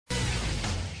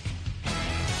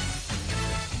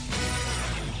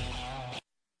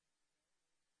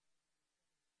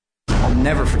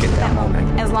never forget that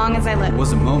moment. As long as I live. It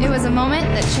was a moment. It was a moment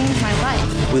that changed my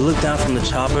life. We looked down from the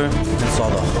chopper and saw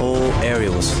the whole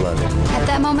area was flooded. At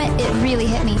that moment, it really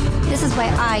hit me. This is why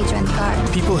I joined the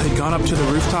Guard. People had gone up to the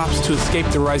rooftops to escape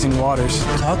the rising waters.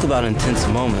 Talk about intense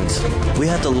moments. We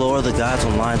had to lower the guys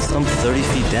on line some 30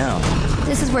 feet down.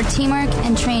 This is where teamwork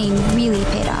and training really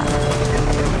paid off.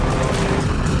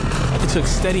 It took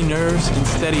steady nerves and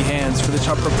steady hands for the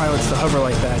chopper pilots to hover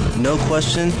like that. No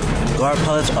question, Guard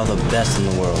pilots are the best in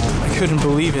the world. I couldn't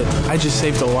believe it. I just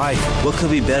saved a life. What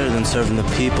could be better than serving the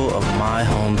people of my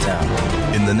hometown?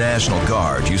 In the National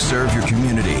Guard, you serve your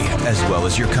community as well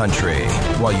as your country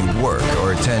while you work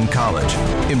or attend college.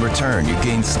 In return, you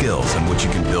gain skills in which you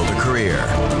can build a career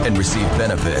and receive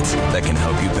benefits that can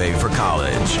help you pay for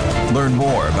college. Learn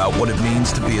more about what it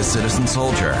means to be a citizen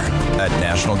soldier at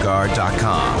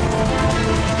NationalGuard.com.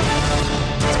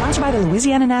 Sponsored by the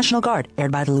Louisiana National Guard,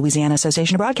 aired by the Louisiana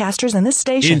Association of Broadcasters and this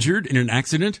station. Injured in an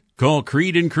accident? Call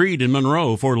Creed & Creed in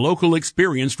Monroe for local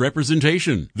experienced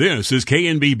representation. This is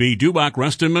KNBB Dubach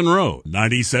Ruston Monroe,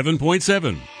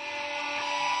 97.7.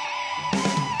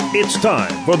 It's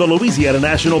time for the Louisiana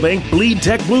National Bank Bleed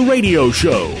Tech Blue Radio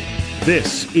Show.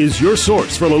 This is your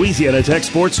source for Louisiana Tech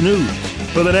sports news.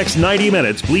 For the next 90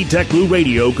 minutes, Bleed Tech Blue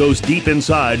Radio goes deep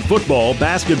inside football,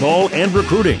 basketball, and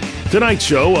recruiting. Tonight's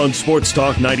show on Sports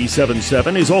Talk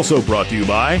 97.7 is also brought to you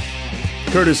by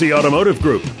Courtesy Automotive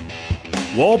Group,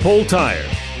 Walpole Tire,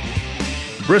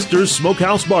 Brister's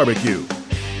Smokehouse Barbecue,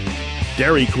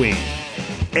 Dairy Queen,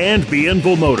 and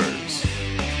Bienville Motors.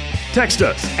 Text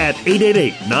us at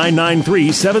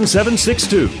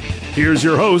 888-993-7762. Here's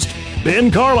your host,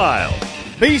 Ben Carlisle.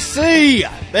 BC,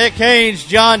 Beck Haynes,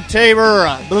 John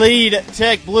Tabor, Bleed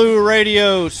Tech Blue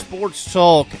Radio, Sports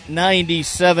Talk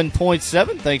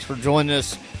 97.7. Thanks for joining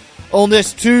us on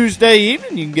this Tuesday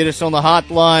evening. You can get us on the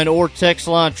hotline or text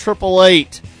line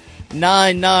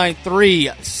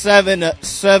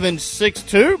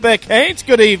 888-993-7762. Beck Haynes,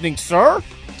 good evening, sir.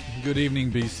 Good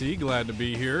evening, BC. Glad to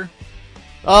be here.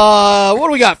 What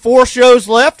do we got? 4 shows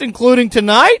left, including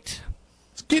tonight?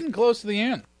 It's getting close to the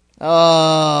end.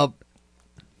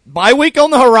 Bye week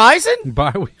on the horizon?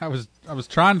 Bye week. I was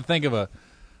trying to think of a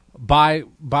bye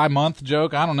month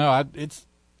joke. I don't know. It's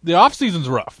the off season's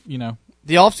rough. You know,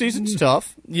 the off season's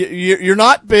tough. You're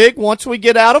not big once we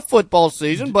get out of football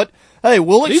season, but hey,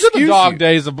 these are the dog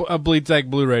days of Bleed Tech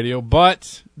Blue Radio.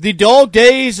 But the dog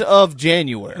days of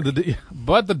January.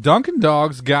 But the Dunkin'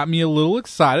 Dogs got me a little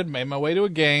excited. Made my way to a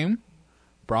game.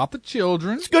 Brought the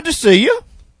children. It's good to see you.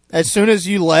 As soon as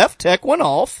you left, Tech went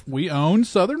off. We own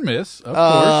Southern Miss, of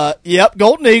course. Yep,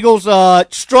 Golden Eagles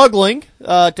struggling,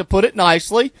 to put it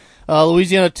nicely.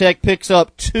 Louisiana Tech picks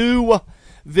up 2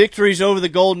 victories over the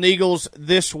Golden Eagles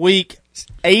this week,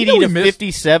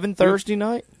 80-57 Thursday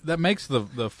night. That makes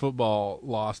the football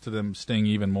loss to them sting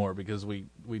even more because we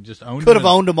just owned them. Could have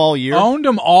owned them all year. Owned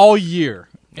them all year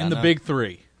in the Big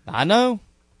 3. I know.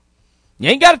 You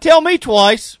ain't got to tell me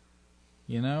twice.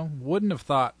 You know, wouldn't have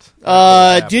thought.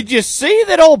 Did you see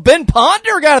that old Ben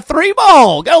Ponder got a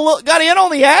 3-ball? Got in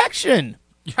on the action.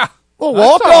 Yeah. Well,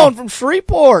 walk on from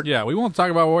Shreveport. Yeah, we won't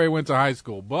talk about where he went to high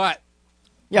school, but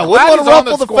yeah, wouldn't want to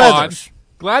ruffle the feathers.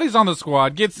 Glad he's on the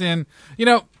squad. Gets in. You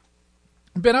know,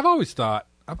 Ben, I've always thought.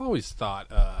 I'm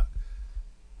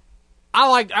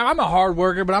a hard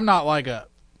worker, but I'm not like a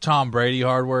Tom Brady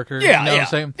hard worker. Yeah, you know what I'm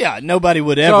saying? Yeah, nobody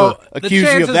would ever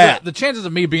accuse you of that. The chances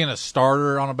of me being a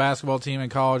starter on a basketball team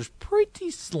in college, pretty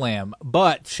slim.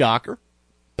 But shocker,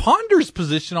 Ponder's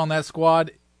position on that squad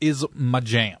is my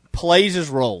jam. Plays his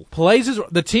role.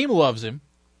 The team loves him.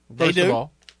 First of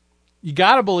all, you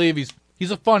got to believe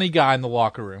he's a funny guy in the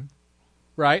locker room,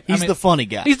 right? He's the funny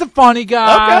guy. He's the funny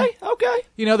guy. Okay.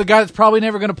 You know, the guy that's probably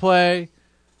never going to play,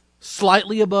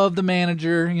 slightly above the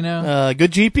manager. You know,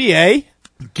 good GPA.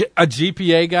 A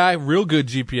GPA guy, real good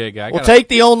GPA guy. Well, take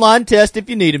the online test if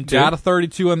you need him to. Got a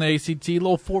 32 on the ACT,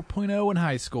 little 4.0 in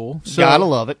high school. So, gotta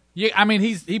love it. Yeah, I mean,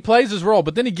 he plays his role,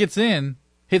 but then he gets in,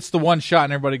 hits the one shot,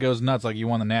 and everybody goes nuts like you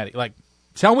won the Natty. Like,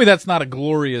 tell me that's not a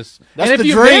glorious. That's and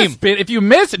the dream. If you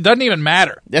miss, it doesn't even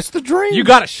matter. That's the dream. You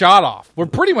got a shot off. We're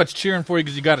pretty much cheering for you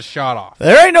because you got a shot off.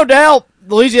 There ain't no doubt.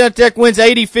 Louisiana Tech wins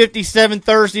 80-57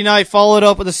 Thursday night, followed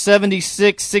up with a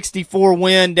 76-64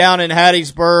 win down in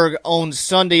Hattiesburg on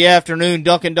Sunday afternoon.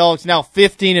 Dunkin' Dogs now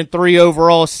 15-3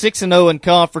 overall, 6-0 in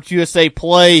Conference USA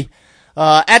play.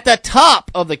 At the top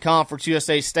of the Conference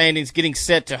USA standings, getting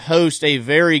set to host a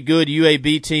very good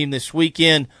UAB team this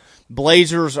weekend.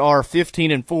 Blazers are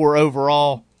 15-4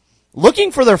 overall,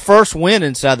 looking for their first win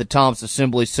inside the Thomas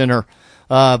Assembly Center.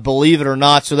 Believe it or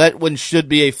not. So that one should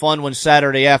be a fun one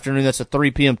Saturday afternoon. That's a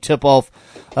 3 p.m. tip-off.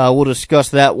 We'll discuss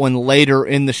that one later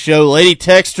in the show. Lady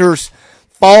Texters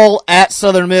fall at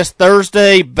Southern Miss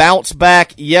Thursday. Bounce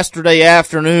back yesterday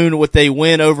afternoon with a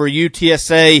win over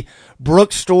UTSA.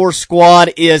 Brooks Store's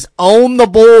squad is on the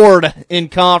board in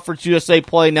Conference USA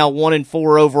play, now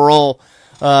 1-4 overall.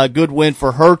 Good win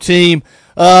for her team.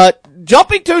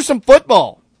 Jumping to some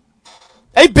football.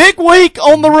 A big week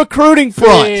on the recruiting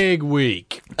front. Big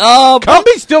week.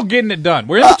 Cumbie's still getting it done.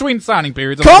 We're in between signing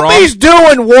periods. Cumbie's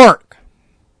doing work.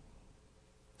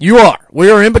 You are.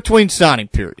 We are in between signing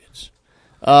periods.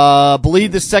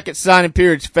 Believe the second signing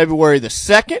period is February the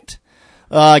 2nd.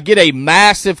 Get a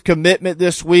massive commitment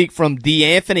this week from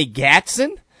DeAnthony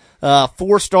Gatson,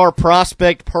 4-star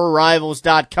prospect per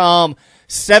Rivals.com,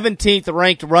 17th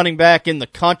ranked running back in the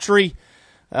country.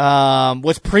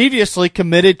 Was previously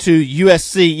committed to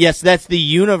USC. Yes, that's the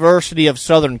University of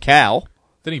Southern Cal.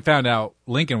 Then he found out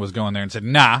Lincoln was going there and said,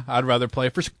 nah, I'd rather play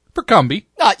for Cumbie.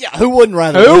 Yeah, who wouldn't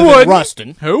rather live in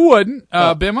Ruston? Who wouldn't?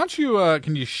 Ben, why don't you,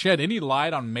 can you shed any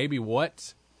light on maybe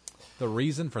what the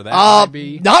reason for that might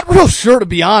be? Not real sure, to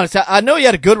be honest. I know he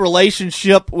had a good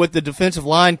relationship with the defensive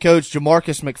line coach,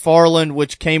 Jamarcus McFarland,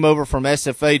 which came over from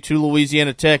SFA to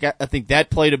Louisiana Tech. I think that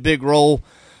played a big role.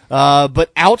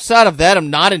 But outside of that,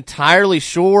 I'm not entirely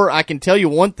sure. I can tell you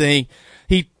one thing.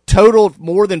 He totaled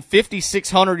more than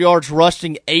 5,600 yards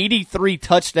rushing, 83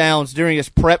 touchdowns during his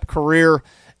prep career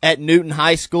at Newton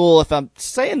High School. If I'm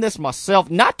saying this myself,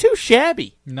 not too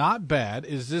shabby. Not bad.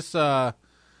 Is this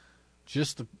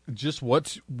just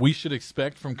what we should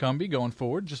expect from Cumbie going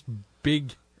forward? Just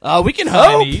big we can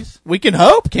hope. We can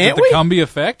hope, can't we? The Cumbie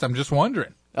effect? I'm just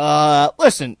wondering.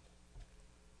 Listen,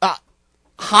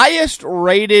 highest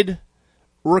rated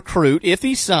recruit, if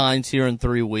he signs here in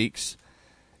 3 weeks,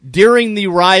 during the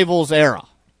Rivals era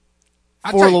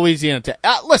for Louisiana Tech.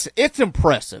 Listen, it's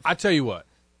impressive. I tell you what,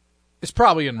 it's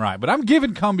probably isn't right, but I'm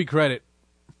giving Cumbie credit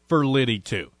for Liddy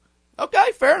too.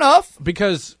 Okay, fair enough.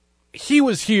 Because he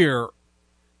was here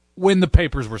when the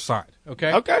papers were signed,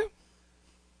 okay? Okay.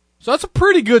 So that's a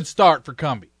pretty good start for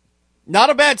Cumbie. Not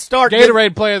a bad start.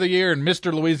 Gatorade Player of the Year and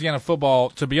Mr. Louisiana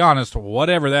Football, to be honest,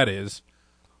 whatever that is,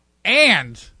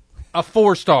 and a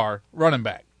 4-star running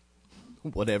back.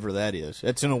 Whatever that is.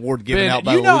 That's an award given out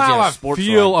by the Louisiana Sports Sports Line.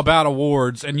 You know how I feel about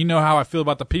awards, and you know how I feel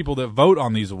about the people that vote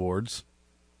on these awards.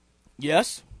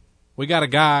 Yes. We got a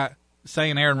guy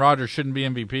saying Aaron Rodgers shouldn't be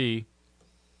MVP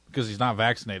because he's not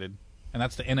vaccinated, and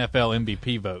that's the NFL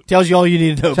MVP vote. Tells you all you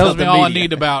need to know. Tells me all I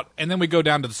need about, and then we go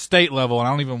down to the state level, and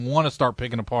I don't even want to start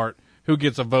picking apart who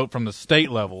gets a vote from the state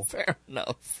level. Fair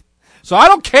enough. So I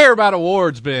don't care about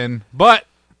awards, Ben, but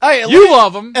hey,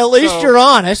 love them. At least you're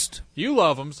honest. You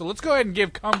love them, so let's go ahead and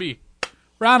give Cumbie a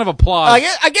round of applause.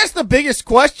 I guess the biggest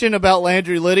question about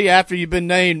Landry Liddy after you've been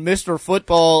named Mr.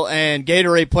 Football and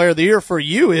Gatorade Player of the Year for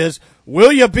you is,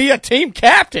 will you be a team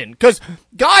captain? Because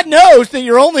God knows that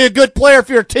you're only a good player if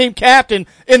you're a team captain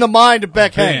in the mind of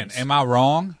Beck Haynes. Am I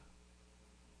wrong?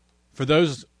 For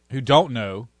those who don't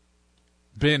know,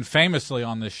 Ben famously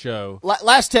on this show.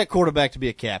 Last Tech quarterback to be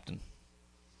a captain.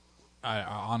 I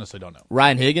honestly don't know.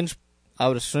 Ryan Higgins, I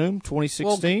would assume,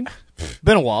 2016.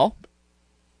 Been a while.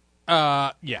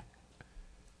 Yeah.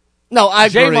 No, I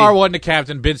agree. Jamar wasn't a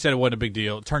captain. Ben said it wasn't a big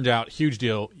deal. It turned out, huge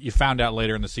deal. You found out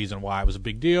later in the season why it was a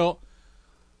big deal.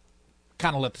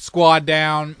 Kind of let the squad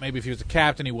down. Maybe if he was a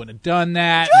captain, he wouldn't have done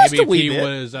that. Maybe if he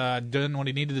was done what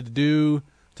he needed to do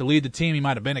to lead the team, he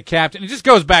might have been a captain. It just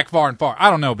goes back far and far.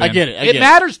 I don't know, Ben. I get it. It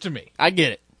matters to me. I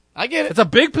get it. It's a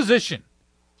big position.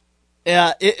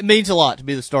 Yeah, it means a lot to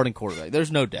be the starting quarterback.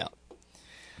 There's no doubt.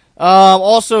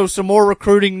 Also, some more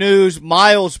recruiting news.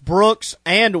 Miles Brooks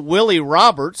and Willie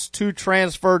Roberts, two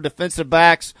transferred defensive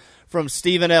backs from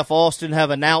Stephen F. Austin,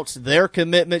 have announced their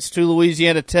commitments to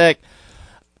Louisiana Tech.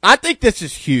 I think this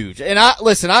is huge. And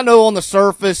I know on the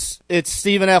surface it's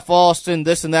Stephen F. Austin,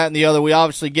 this and that and the other. We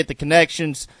obviously get the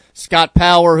connections. Scott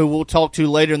Power, who we'll talk to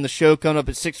later in the show, coming up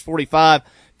at 6:45,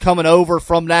 coming over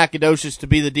from Nacogdoches to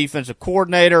be the defensive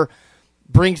coordinator,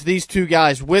 brings these two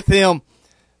guys with him.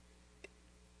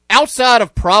 Outside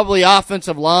of probably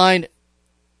offensive line,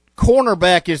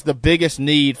 cornerback is the biggest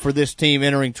need for this team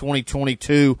entering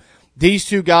 2022. These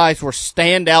two guys were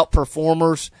standout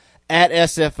performers at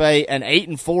SFA, an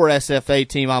 8-4 SFA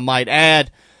team, I might add.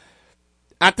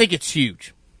 I think it's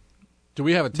huge. Do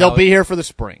we have a tally? They'll be here for the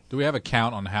spring. Do we have a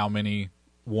count on how many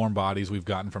warm bodies we've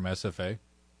gotten from SFA?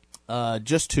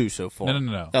 Just two so far.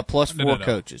 No. Plus four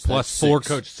coaches. Plus four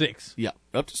coaches. 6. Yeah,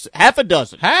 up to half a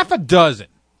dozen. Half a dozen.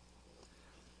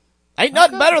 Ain't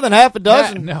nothing better than half a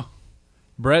dozen. No.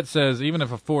 Brett says, even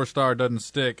if a 4-star doesn't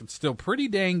stick, it's still pretty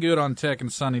dang good on Tech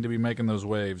and Sunny to be making those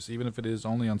waves, even if it is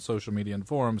only on social media and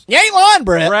forums. You ain't lying,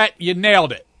 Brett. Brett, you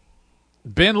nailed it.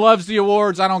 Ben loves the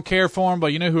awards. I don't care for them,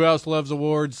 but you know who else loves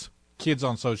awards? kids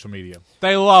on social media.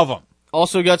 They love them.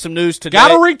 Also got some news today. Got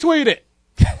to retweet it.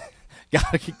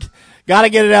 Got to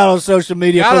get it out on social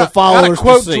media for the followers to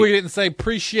quote see. tweet it and say,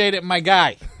 appreciate it, my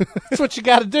guy. That's what you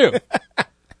got to do.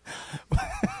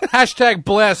 Hashtag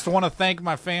blessed. Want to thank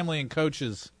my family and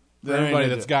coaches. Everybody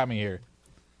that's got me here.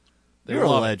 You're a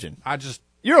legend.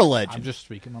 You're a legend. I'm just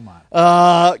speaking my mind.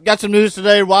 Got some news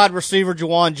today. Wide receiver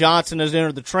Juwan Johnson has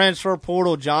entered the transfer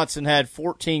portal. Johnson had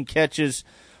 14 catches,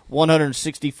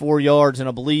 164 yards, and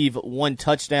I believe 1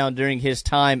 touchdown during his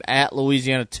time at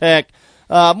Louisiana Tech.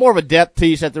 More of a depth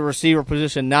piece at the receiver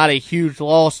position, not a huge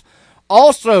loss.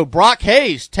 Also, Brock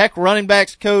Hayes, Tech running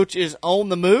backs coach, is on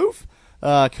the move.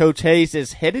 Coach Hayes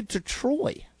is headed to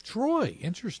Troy. Troy,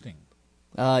 interesting.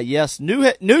 Yes,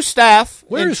 new staff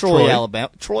Where in is Troy, Troy? Alabama.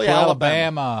 Troy,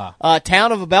 Alabama.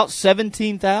 Town of about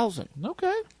 17,000. Okay.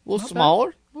 A little Not smaller.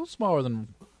 bad. A little smaller than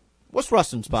What's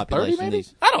Ruston's population? 30 maybe?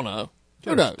 these- I don't know.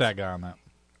 Who knows? Stat guy on that.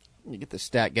 You get the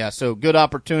stat guy. So good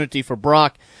opportunity for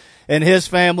Brock and his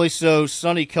family. So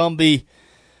Sonny Cumbie,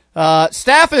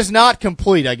 staff is not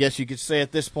complete, I guess you could say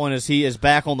at this point, as he is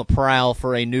back on the prowl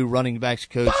for a new running backs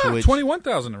coach.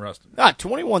 21,000 in Ruston.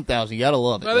 21,000. You gotta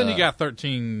love it. Well, then you got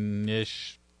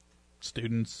 13-ish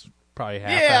students. Probably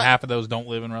half of those don't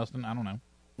live in Ruston. I don't know.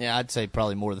 Yeah, I'd say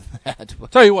probably more than that.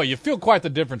 Tell you what, you feel quite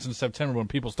the difference in September when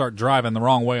people start driving the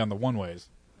wrong way on the one-ways.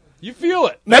 You feel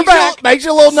it. Makes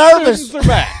you a little nervous. Students are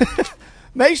back.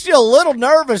 Makes you a little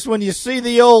nervous when you see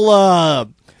the old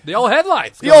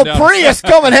headlights. The old Prius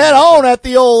coming head on at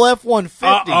the old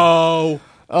F-150.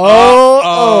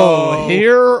 Uh-oh.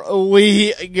 Here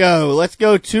we go. Let's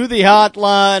go to the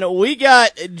hotline. We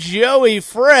got Joey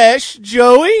Fresh.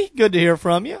 Joey, good to hear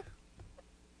from you.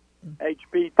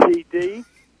 HBTD,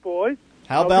 boys.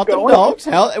 How about them dogs?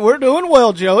 We're doing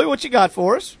well, Joey. What you got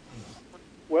for us?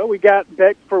 Well, we got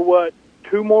Beck for,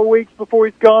 2 more weeks before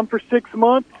he's gone for 6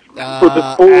 months? For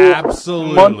the full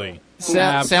absolutely.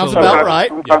 Sounds about right.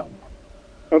 Yeah.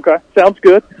 Okay, sounds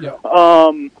good. Yeah.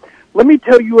 Let me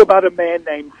tell you about a man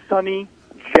named Sonny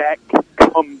Jack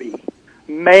Cumbie.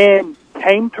 Man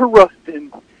came to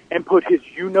Ruston and put his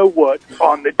you-know-what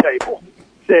on the table.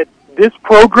 Said, this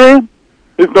program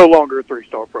is no longer a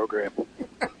 3-star program.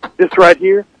 This right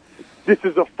here, this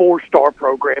is a 4-star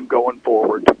program going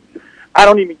forward. I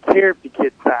don't even care if the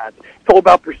kid signs. It's all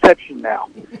about perception now.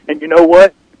 And you know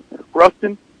what?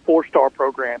 Ruston, 4-star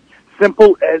program.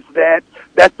 Simple as that.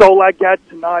 That's all I got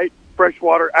tonight.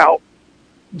 Freshwater out.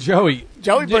 Joey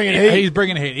bringing heat. He's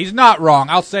bringing heat. He's not wrong.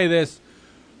 I'll say this.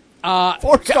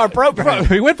 4-star program.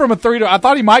 He went from a 3 to. I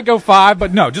thought he might go 5,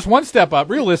 but no, just one step up.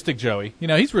 Realistic, Joey.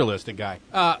 He's a realistic guy.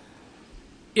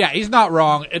 Yeah, he's not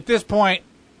wrong. At this point,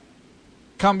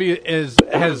 Cumbie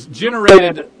has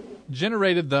generated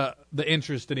the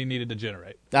interest that he needed to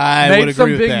generate. I Made would agree some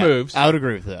with big that. moves. I would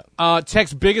agree with that.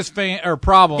 Tech's biggest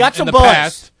problem Got in some the buzz.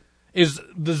 past is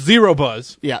the zero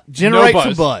buzz. Yeah, generate No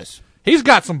some buzz. He's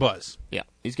got some buzz. Yeah,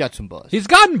 he's got some buzz. He's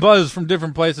gotten buzz from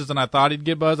different places than I thought he'd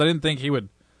get buzz. I didn't think he would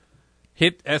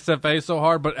hit SFA so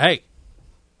hard, but hey,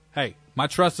 my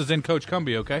trust is in Coach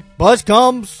Cumbie, okay? Buzz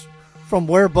comes from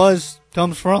where buzz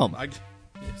comes from.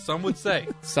 Some would say.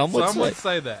 Some would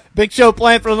say that. Big show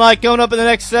planned for the night. Coming up in the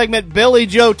next segment, Billy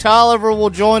Joe Tolliver will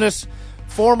join us,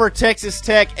 former Texas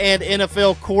Tech and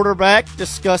NFL quarterback,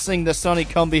 discussing the Sonny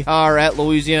Cumbie hire at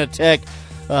Louisiana Tech.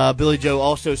 Billy Joe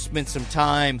also spent some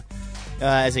time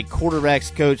as a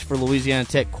quarterbacks coach for Louisiana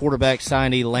Tech quarterback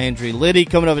signee Landry Liddy.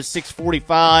 Coming up at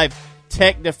 6:45,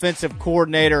 Tech defensive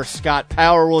coordinator Scott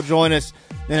Power will join us.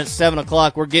 Then at 7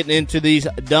 o'clock, we're getting into these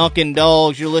Dunkin'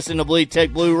 Dogs. You're listening to Bleed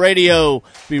Tech Blue Radio.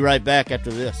 Be right back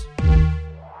after this.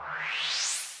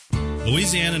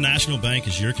 Louisiana National Bank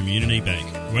is your community bank.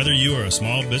 Whether you are a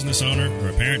small business owner or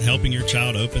a parent helping your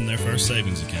child open their first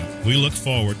savings account, we look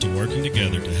forward to working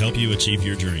together to help you achieve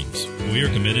your dreams. We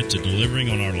are committed to delivering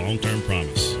on our long-term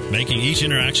promise, making each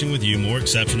interaction with you more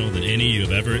exceptional than any you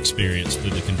have ever experienced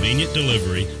through the convenient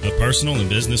delivery of personal and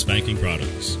business banking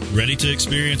products. Ready to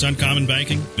experience uncommon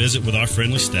banking? Visit with our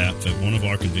friendly staff at one of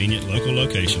our convenient local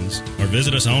locations or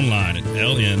visit us online at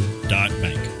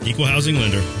ln.bank. Equal housing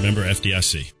lender, member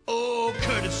FDIC.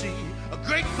 Courtesy, a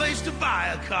great place to buy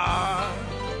a car.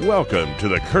 Welcome to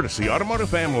the Courtesy Automotive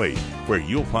family, where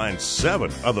you'll find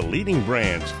 7 of the leading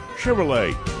brands: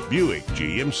 Chevrolet, Buick,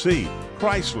 GMC,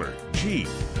 Chrysler, Jeep,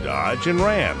 Dodge, and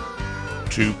Ram.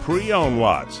 2 pre-owned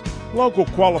lots, local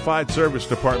qualified service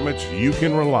departments you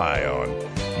can rely on.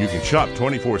 You can shop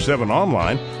 24/7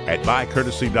 online at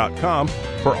buycourtesy.com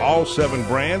for all 7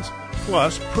 brands,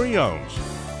 plus pre-owns.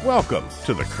 Welcome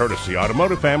to the Courtesy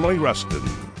Automotive family, Ruston.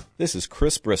 This is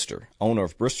Chris Brister, owner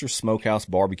of Brister Smokehouse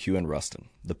Barbecue in Ruston.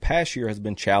 The past year has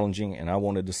been challenging, and I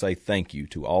wanted to say thank you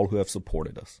to all who have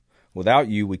supported us. Without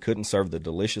you, we couldn't serve the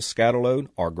delicious scatterload,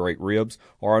 our great ribs,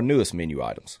 or our newest menu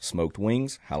items, smoked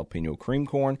wings, jalapeno cream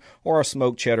corn, or our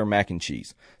smoked cheddar mac and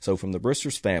cheese. So from the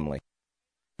Bristers family,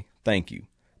 thank you.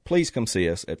 Please come see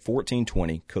us at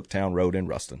 1420 Cooktown Road in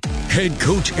Ruston. Head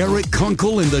coach Eric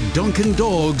Kunkel and the Dunkin'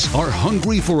 Dogs are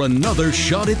hungry for another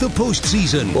shot at the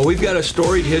postseason. Well, we've got a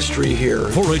storied history here.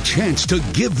 For a chance to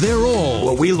give their all.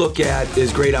 What we look at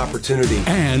is great opportunity.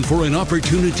 And for an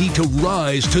opportunity to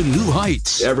rise to new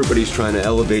heights. Everybody's trying to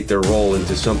elevate their role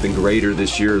into something greater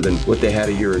this year than what they had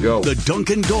a year ago. The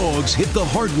Dunkin' Dogs hit the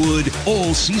hardwood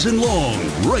all season long,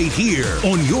 right here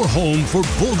on your home for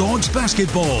Bulldogs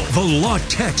basketball. The La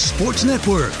Tech Sports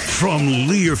Network from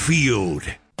Learfield.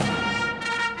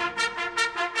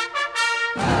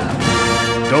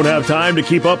 Don't have time to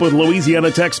keep up with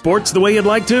Louisiana Tech sports the way you'd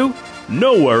like to?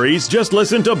 No worries, just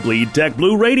listen to Bleed Tech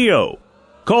Blue Radio.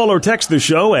 Call or text the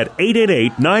show at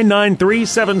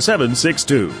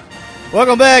 888-993-7762.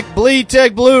 Welcome back, Bleed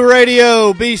Tech Blue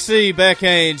Radio, BC, Beck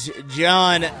Haynes,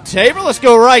 John Tabor. Let's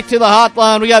go right to the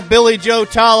hotline. We got Billy Joe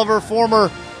Tolliver,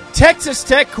 former Texas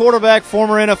Tech quarterback,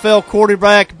 former NFL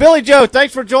quarterback. Billy Joe,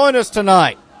 thanks for joining us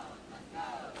tonight.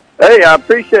 Hey, I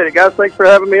appreciate it, guys. Thanks for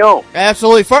having me on.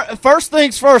 Absolutely. First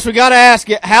things first, we got to ask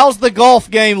you, how's the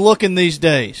golf game looking these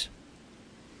days?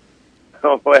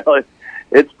 Oh, well,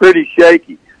 it's pretty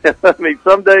shaky. I mean,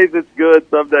 some days it's good.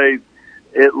 Some days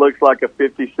it looks like a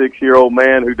 56-year-old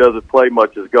man who doesn't play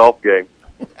much his golf game.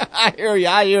 I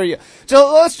hear you.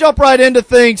 So let's jump right into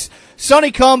things.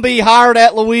 Sonny Cumbie hired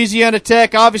at Louisiana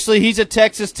Tech. Obviously, he's a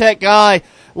Texas Tech guy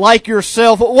like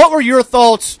yourself. What were your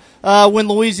thoughts when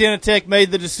Louisiana Tech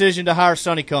made the decision to hire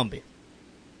Sonny Cumbie?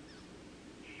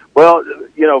 Well,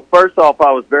 you know, first off,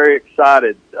 I was very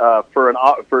excited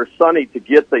for Sonny to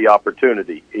get the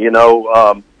opportunity. You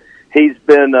know, he's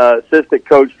been assistant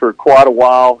coach for quite a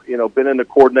while. You know, been in the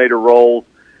coordinator role.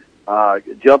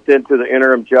 Jumped into the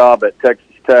interim job at Texas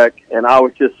Tech, and I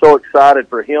was just so excited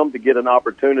for him to get an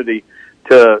opportunity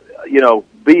to, you know,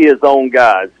 be his own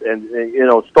guys and you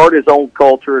know, start his own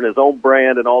culture and his own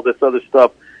brand and all this other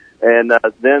stuff. And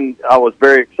then I was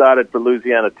very excited for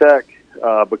Louisiana Tech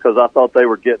because I thought they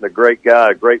were getting a great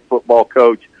guy, a great football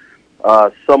coach,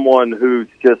 someone who's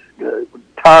just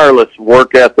tireless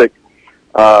work ethic.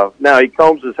 Now, he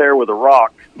combs his hair with a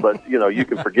rock, but, you know, you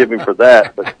can forgive him for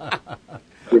that. But,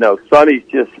 you know, Sonny's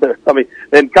just, I mean,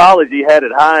 in college he had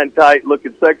it high and tight,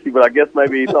 looking sexy, but I guess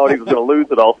maybe he thought he was going to lose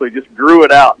it all, so he just grew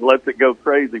it out and lets it go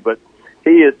crazy. But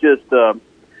he is just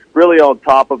really on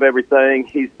top of everything.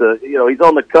 He's he's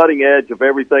on the cutting edge of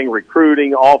everything,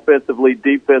 recruiting, offensively,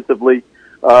 defensively.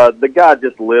 The guy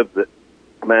just lives it,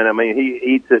 man. I mean, he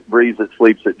eats it, breathes it,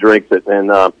 sleeps it, drinks it, and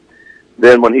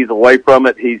then when he's away from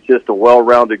it, he's just a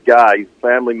well-rounded guy. He's a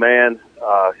family man,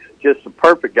 just a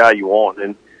perfect guy you want.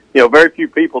 And you know, very few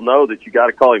people know that you got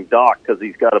to call him Doc because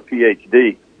he's got a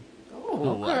PhD.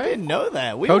 Oh, I didn't know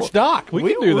that. Coach Doc, we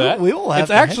can do that. We will have.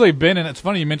 It's actually been, and it's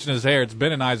funny you mentioned his hair. It's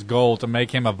been a nice goal to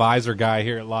make him a visor guy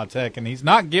here at La Tech, and he's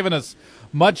not giving us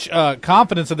much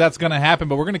confidence that that's going to happen.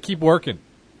 But we're going to keep working.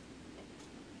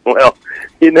 Well,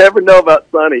 you never know about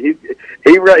Sonny.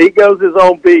 He goes his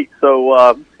own beat,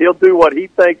 so he'll do what he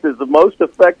thinks is the most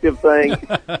effective thing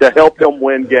to help him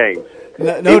win games.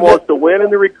 He wants to win in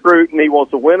the recruiting. He wants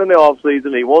to win in the off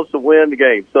season. He wants to win the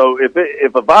game. So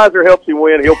if a visor helps him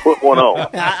win, he'll put one on.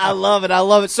 I love it.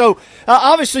 So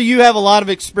obviously you have a lot of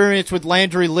experience with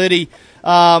Landry Liddy,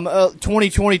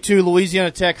 2022 Louisiana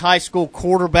Tech high school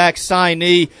quarterback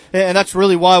signee, and that's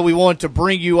really why we wanted to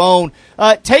bring you on.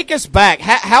 Take us back.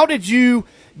 How did you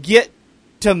get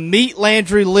to meet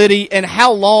Landry Liddy, and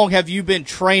how long have you been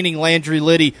training Landry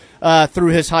Liddy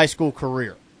through his high school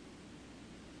career?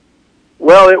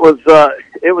 Well, it was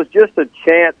just a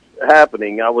chance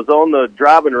happening. I was on the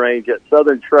driving range at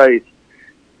Southern Trace,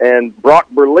 and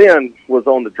Brock Berlin was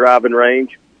on the driving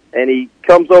range, and he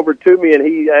comes over to me and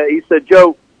he said,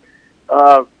 "Joe,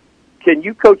 can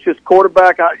you coach this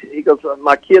quarterback?" He goes,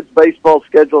 "My kid's baseball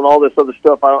schedule and all this other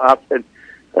stuff." I said,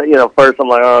 you know, first I'm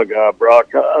like, "Oh God,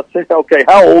 Brock." I said, "Okay,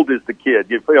 how old is the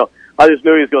kid?" You know, I just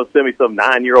knew he was going to send me some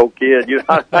 9-year-old kid. You know,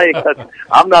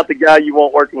 I'm not the guy you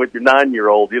want working with your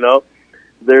 9-year-old. You know.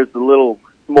 There's a little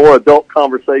more adult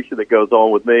conversation that goes on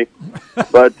with me.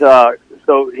 But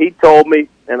so he told me,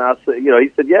 and I said, you know, he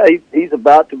said, yeah, he's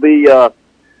about to be,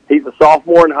 he's a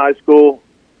sophomore in high school.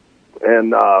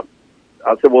 And I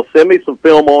said, well, send me some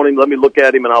film on him. Let me look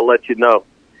at him, and I'll let you know.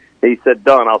 He said,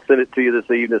 done. I'll send it to you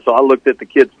this evening. So I looked at the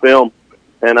kid's film,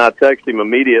 and I texted him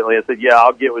immediately. I said, yeah,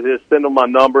 I'll get with this. Send him my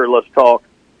number, and let's talk.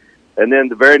 And then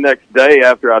the very next day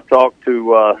after I talked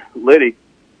to Liddy,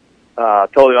 I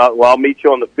told him, I'll meet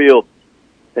you on the field.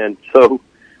 And so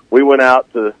we went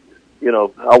out to,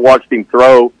 I watched him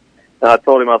throw, and I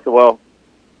told him, I said, well,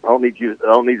 I don't need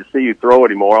to see you throw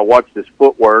anymore. I watched his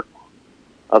footwork.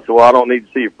 I said, well, I don't need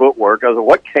to see your footwork. I said,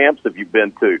 what camps have you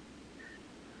been to?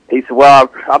 He said, well,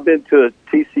 I've been to a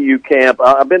TCU camp.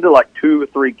 I've been to like 2 or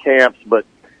 3 camps, but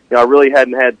I really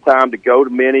hadn't had time to go to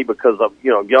many because I'm,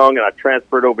 young, and I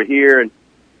transferred over here, and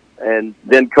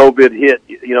then COVID hit,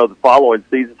 the following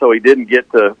season, so he didn't get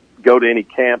to go to any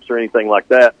camps or anything like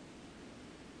that.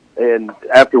 And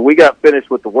after we got finished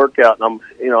with the workout, and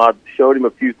I showed him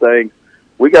a few things.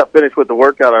 We got finished with the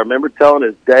workout. I remember telling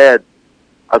his dad,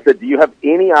 I said, do you have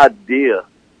any idea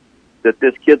that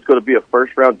this kid's going to be a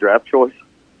first-round draft choice?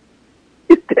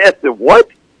 His dad said, what?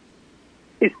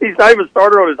 He's not even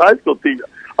started on his high school team.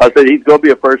 I said, he's going to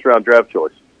be a first-round draft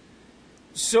choice.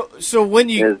 So when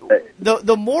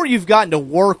the more you've gotten to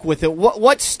work with it,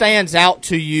 what stands out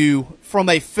to you from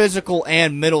a physical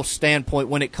and mental standpoint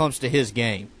when it comes to his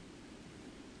game?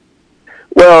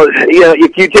 Well,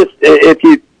 if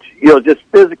you just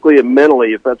physically and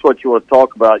mentally, if that's what you want to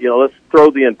talk about, let's throw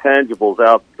the intangibles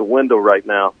out the window right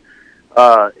now.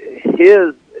 The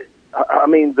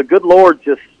good Lord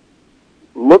just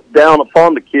looked down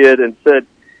upon the kid and said,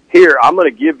 here, I'm going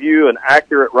to give you an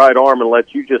accurate right arm and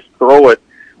let you just throw it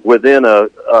within a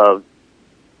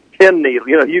pin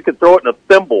needle. You can throw it in a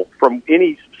thimble from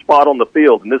any spot on the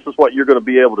field, and this is what you're going to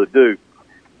be able to do.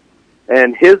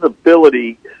 And his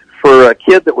ability for a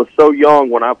kid that was so young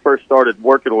when I first started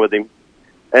working with him,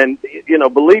 and,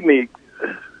 believe me,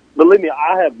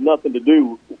 I have nothing to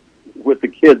do with the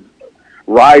kid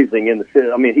rising in the city.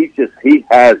 I mean, he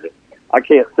has it. I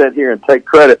can't sit here and take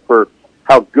credit for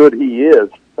how good he is.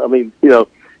 I mean, you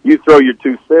throw your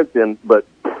 2 cents in, but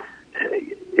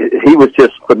he was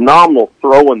just phenomenal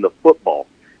throwing the football.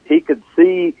 He could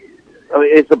see. I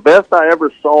mean, it's the best I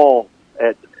ever saw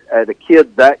at a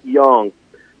kid that young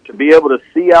to be able to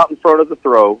see out in front of the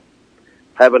throw,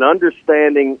 have an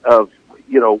understanding of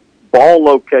ball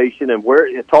location and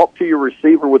talk to your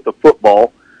receiver with the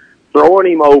football,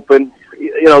 throwing him open.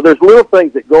 There's little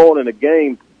things that go on in a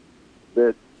game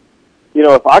that.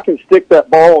 If I can stick that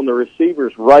ball on the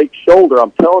receiver's right shoulder,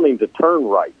 I'm telling him to turn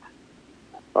right.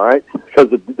 All right?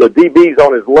 Because the DB's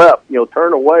on his left,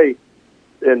 turn away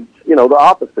and, the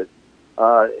opposite.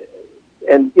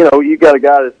 You got a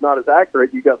guy that's not as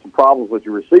accurate. You got some problems with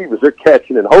your receivers. They're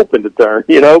catching and hoping to turn,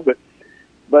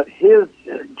 but his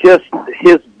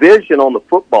vision on the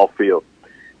football field.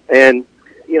 And,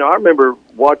 I remember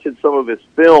watching some of his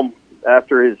film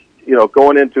after his,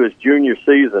 going into his junior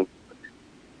season.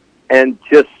 And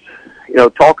just,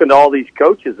 talking to all these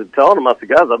coaches and telling them, I said,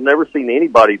 guys, I've never seen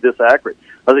anybody this accurate.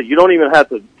 I said, you don't even have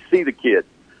to see the kid.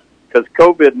 Because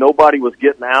COVID, nobody was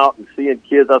getting out and seeing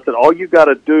kids. I said, all you got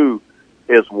to do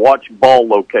is watch ball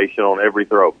location on every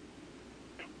throw.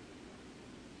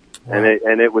 Wow.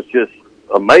 And it was just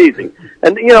amazing.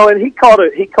 And, and he caught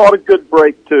a good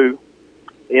break, too,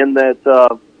 in that,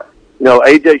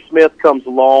 A.J. Smith comes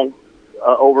along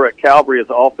over at Calvary as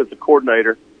the offensive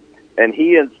coordinator, and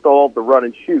he installed the run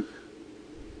and shoot.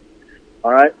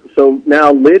 All right, so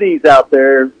now Liddy's out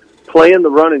there playing the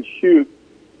run and shoot,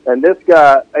 and this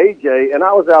guy, AJ, and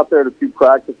I was out there at a few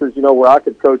practices, where I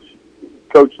could coach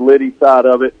Liddy's side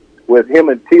of it with him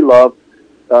and T-Love.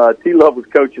 T-Love was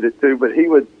coaching it too, but he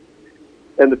would,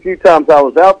 and the few times I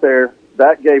was out there,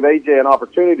 that gave AJ an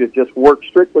opportunity to just work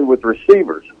strictly with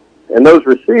receivers. And those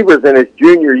receivers in his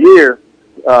junior year,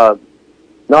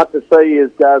 not to say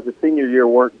his guys' the senior year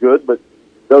weren't good, but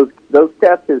those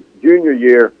cats his junior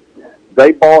year,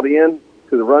 they bought in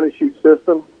to the run and shoot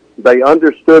system. They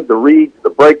understood the reads, the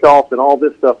breakoffs, and all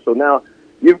this stuff. So now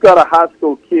you've got a high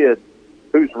school kid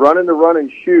who's running the run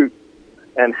and shoot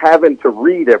and having to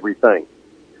read everything.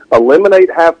 Eliminate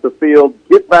half the field,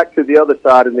 get back to the other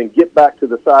side, and then get back to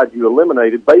the side you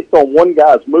eliminated based on one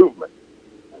guy's movement.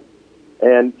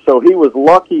 And so he was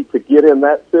lucky to get in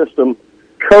that system,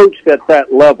 coached at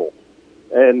that level.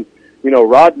 And,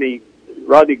 Rodney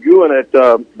Guin,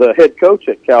 the head coach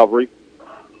at Calvary,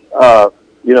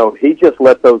 he just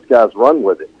let those guys run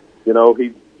with it.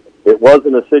 It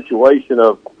wasn't a situation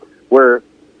of where,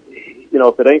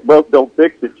 if it ain't broke, don't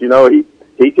fix it.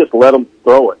 He just let them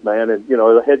throw it, man. And,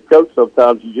 the head coach,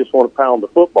 sometimes you just want to pound the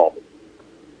football.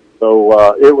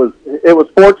 So, it was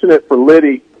fortunate for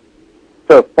Liddy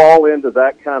to fall into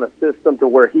that kind of system to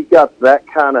where he got that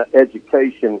kind of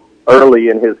education early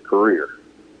in his career.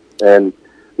 And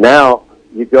now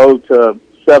you go to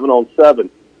 7-on-7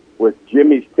 with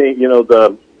Jimmy's team,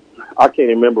 I can't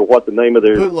even remember what the name of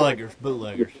their Bootleggers,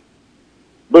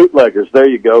 there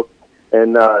you go.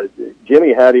 And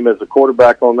Jimmy had him as a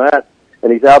quarterback on that,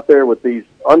 and he's out there with these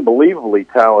unbelievably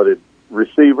talented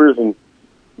receivers and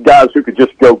guys who could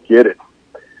just go get it.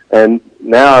 And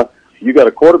now you got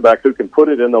a quarterback who can put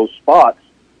it in those spots,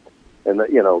 and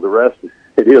the rest,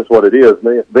 it is what it is.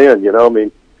 Then, I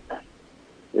mean,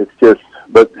 it's just,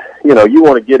 but you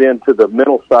want to get into the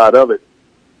mental side of it.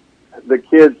 The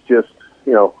kids just,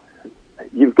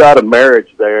 you've got a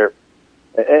marriage there,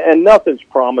 and nothing's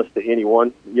promised to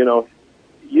anyone.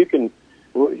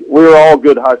 We're all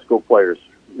good high school players,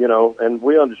 and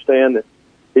we understand that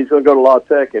he's going to go to La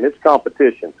Tech, and it's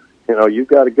competition. You've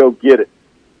got to go get it.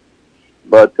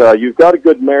 But you've got a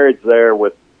good marriage there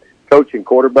with coach and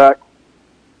quarterback,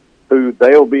 who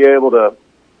they'll be able to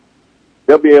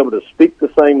speak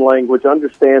the same language,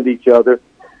 understand each other.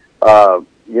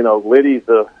 Liddy's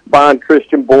a fine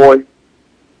Christian boy.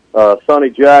 Sonny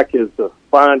Jack is a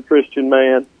fine Christian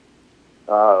man.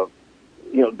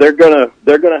 They're gonna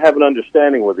have an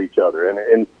understanding with each other,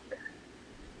 and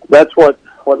that's what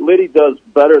Liddy does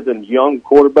better than young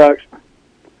quarterbacks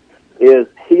is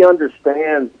he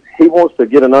understands. He wants to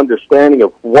get an understanding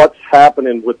of what's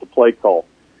happening with the play call.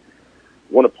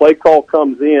 When a play call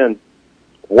comes in,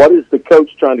 what is the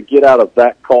coach trying to get out of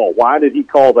that call? Why did he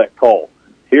call that call?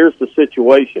 Here's the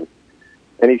situation.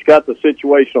 And he's got the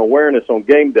situational awareness on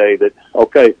game day that,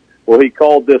 okay, well, he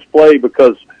called this play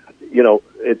because,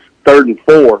 it's 3rd and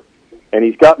 4, and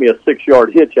he's got me a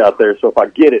 6-yard hitch out there, so if I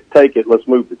get it, take it, let's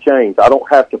move the chains. I don't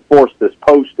have to force this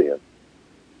post in.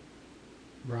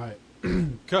 Right.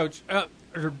 Coach,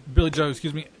 or Billy Joe,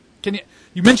 excuse me.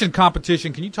 You mentioned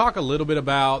competition. Can you talk a little bit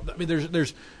about? I mean,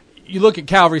 there's. You look at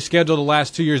Calvary's schedule the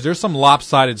last 2 years. There's some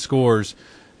lopsided scores,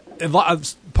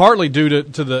 partly due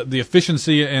to the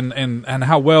efficiency and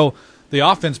how well the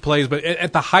offense plays. But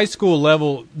at the high school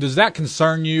level, does that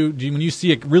concern you? When you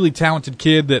see a really talented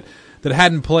kid that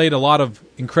hadn't played a lot of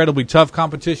incredibly tough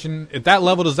competition at that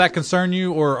level, does that concern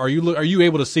you, or are you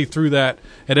able to see through that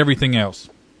at everything else?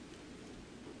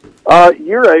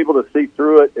 You're able to see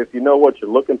through it if you know what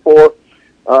you're looking for.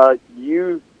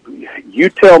 You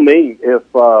tell me if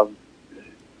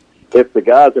the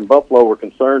guys in Buffalo were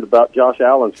concerned about Josh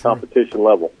Allen's competition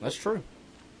level. That's true.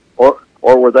 Or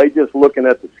were they just looking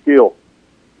at the skill?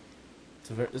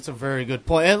 It's a very good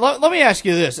point. And let me ask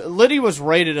you this. Liddy was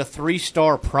rated a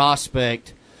 3-star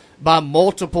prospect by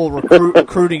multiple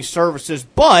recruiting services,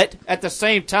 but at the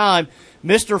same time,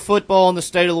 Mr. Football in the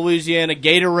state of Louisiana,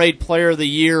 Gatorade Player of the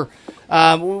Year.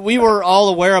 We were all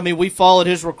aware. I mean, we followed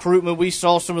his recruitment. We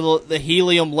saw some of the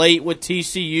helium late with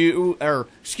with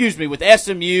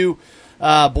SMU,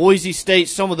 Boise State,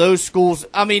 some of those schools.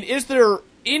 I mean, is there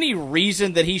any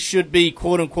reason that he should be,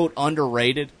 quote unquote,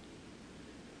 underrated?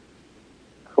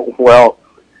 Well,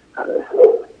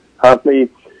 I mean,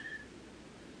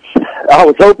 I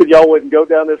was hoping y'all wouldn't go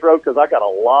down this road because I got a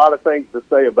lot of things to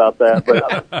say about that.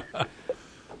 But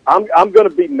I'm going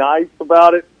to be nice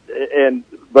about it,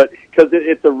 but because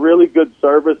it's a really good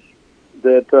service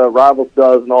that Rivals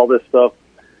does and all this stuff.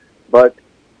 But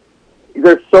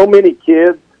there's so many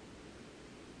kids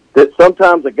that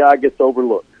sometimes a guy gets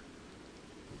overlooked.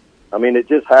 I mean, it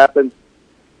just happens.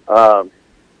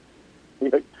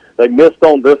 They missed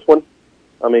on this one.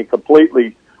 I mean,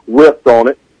 completely whiffed on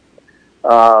it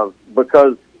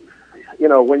because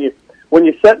when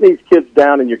you set these kids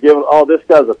down and you're giving, this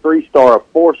guy's a 3-star, a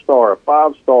 4-star, a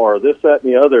 5-star, this, that,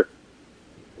 and the other.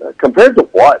 Compared to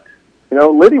what?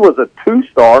 Liddy was a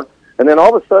 2-star, and then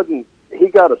all of a sudden he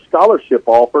got a scholarship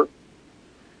offer.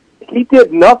 He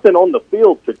did nothing on the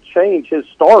field to change his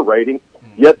star rating,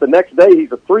 yet the next day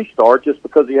he's a 3-star just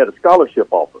because he had a scholarship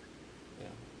offer. Yeah,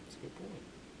 that's a good point.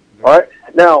 All right.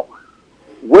 Now,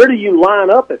 where do you line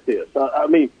up at this? I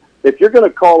mean, if you're going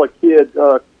to call a kid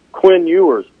Quinn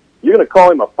Ewers, you're going to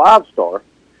call him a 5-star.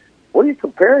 What are you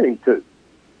comparing him to?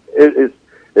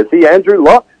 Is he Andrew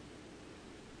Luck?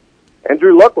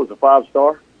 Andrew Luck was a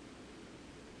 5-star.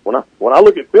 When I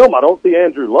look at film, I don't see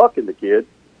Andrew Luck in the kid.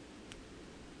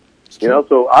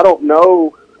 So I don't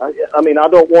know. I mean, I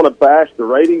don't want to bash the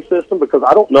rating system because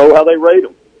I don't know how they rate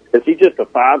him. Is he just a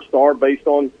 5-star based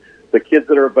on the kids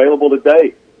that are available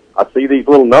today? I see these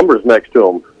little numbers next to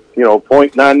him,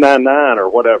 0.999 or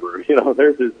whatever.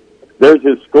 There's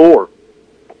his score.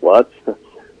 Well, that's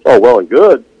well and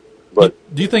good. But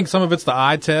do you think some of it's the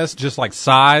eye test, just like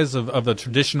size of the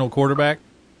traditional quarterback?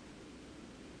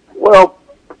 Well,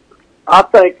 I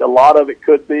think a lot of it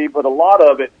could be, but a lot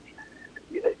of it,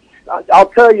 I'll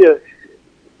tell you,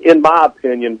 in my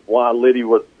opinion, why Liddy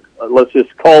was, let's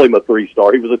just call him a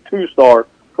 3-star. He was a 2-star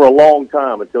for a long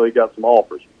time until he got some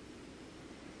offers.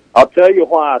 I'll tell you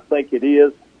why I think it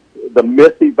is, the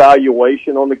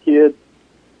misevaluation on the kid.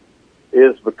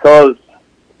 because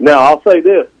now I'll say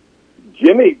this: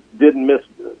 Jimmy didn't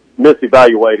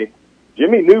misevaluate him.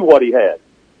 Jimmy knew what he had.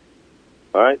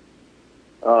 All right,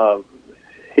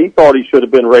 he thought he should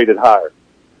have been rated higher,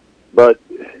 but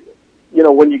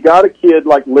when you got a kid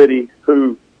like Liddy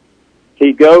who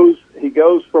he goes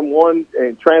from one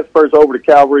and transfers over to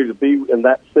Calvary to be in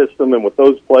that system and with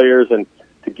those players and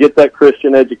to get that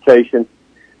Christian education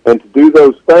and to do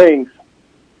those things,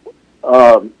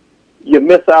 you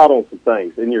miss out on some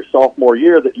things in your sophomore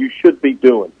year that you should be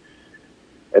doing.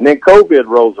 And then COVID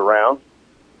rolls around,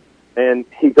 and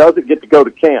he doesn't get to go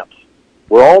to camps,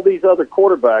 where all these other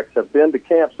quarterbacks have been to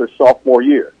camps their sophomore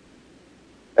year.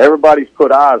 Everybody's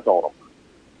put eyes on him.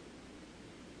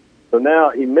 So now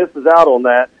he misses out on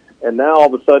that, and now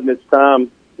all of a sudden it's time,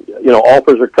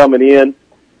 offers are coming in,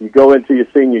 you go into your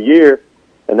senior year,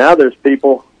 and now there's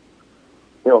people,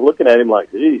 looking at him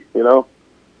like, gee,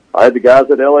 I had the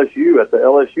guys at the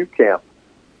LSU camp,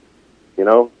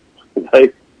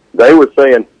 they were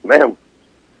saying, man,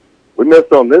 we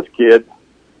missed on this kid,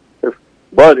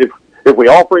 but if we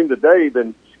offer him today,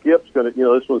 then Skip's going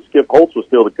to, this when Skip Holtz was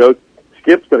still the coach,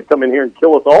 Skip's going to come in here and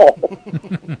kill us all.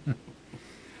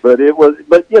 But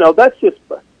that's just,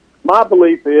 my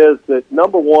belief is that,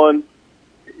 number one,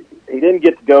 he didn't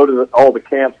get to go to all the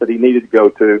camps that he needed to go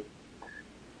to.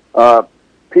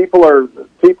 People are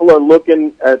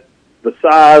looking at the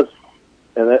size,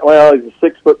 and he's a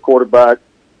 6-foot quarterback.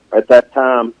 At that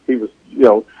time, he was,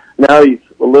 now he's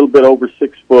a little bit over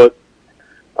 6 foot.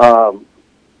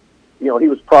 He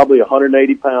was probably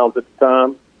 180 pounds at the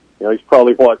time. He's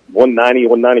probably 190,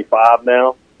 195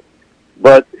 now.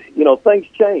 But things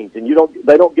change, and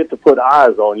they don't get to put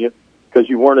eyes on you because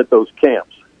you weren't at those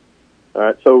camps. All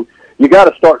right, so you got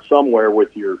to start somewhere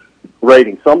with your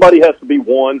rating. Somebody has to be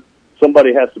 1,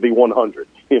 somebody has to be 100.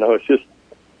 It's just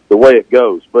the way it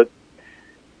goes. But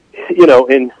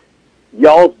in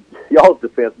y'all's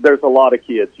defense, there's a lot of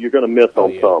kids you're going to miss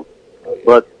on some.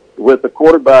 But with the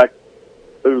quarterback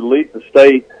who leads the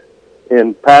state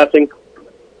in passing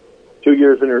 2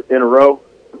 years in a row,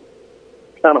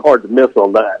 kind of hard to miss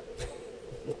on that.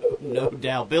 No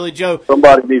doubt. Billy Joe.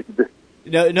 Somebody needs to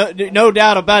No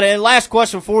doubt about it. And last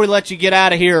question before we let you get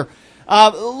out of here.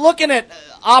 Looking at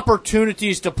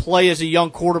opportunities to play as a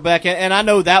young quarterback, and I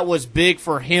know that was big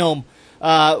for him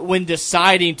when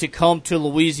deciding to come to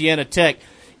Louisiana Tech.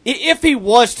 If he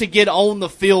was to get on the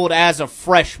field as a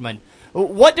freshman,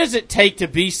 what does it take to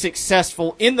be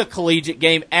successful in the collegiate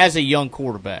game as a young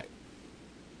quarterback?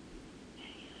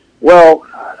 Well,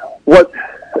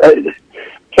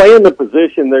 playing the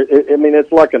position,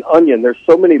 it's like an onion. There's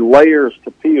so many layers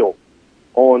to peel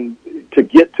on to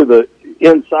get to the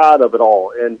inside of it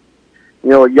all. And,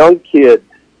 a young kid,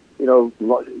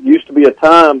 used to be a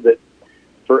time that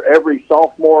for every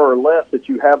sophomore or less that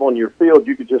you have on your field,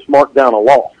 you could just mark down a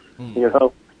loss,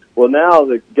 Well, now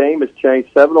the game has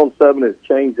changed. 7-on-7 has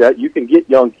changed that. You can get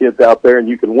young kids out there and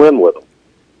you can win with them.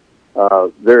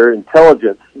 Their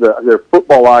intelligence, their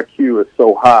football IQ is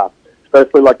so high,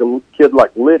 especially like a kid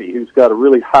like Liddy, who's got a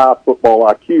really high football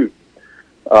IQ.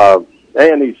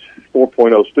 And he's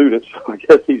 4.0 student, so I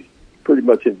guess he's pretty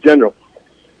much in general.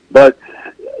 But,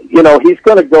 he's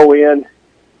going to go in,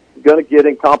 going to get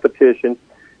in competition,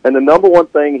 and the number one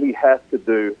thing he has to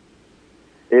do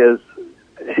is,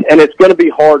 and it's going to be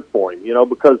hard for him,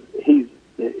 because his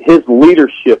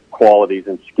leadership qualities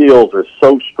and skills are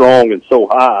so strong and so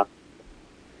high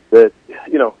that,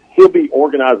 he'll be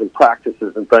organizing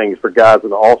practices and things for guys in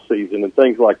the off season and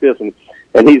things like this. And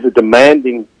he's a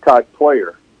demanding type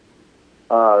player.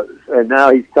 And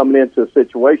now he's coming into a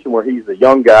situation where he's a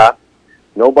young guy.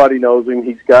 Nobody knows him.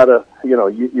 He's got to,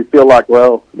 you feel like,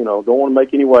 well, don't want to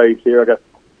make any waves here.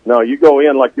 No, you go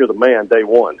in like you're the man day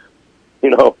one.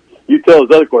 You tell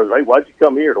his other quarterbacks, hey, why'd you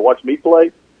come here, to watch me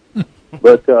play?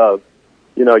 But,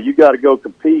 you got to go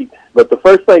compete. But the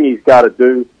first thing he's got to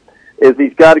do is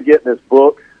he's got to get in his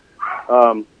book.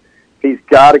 He's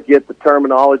got to get the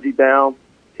terminology down.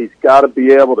 He's got to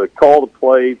be able to call the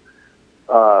plays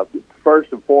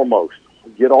first and foremost.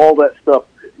 Get all that stuff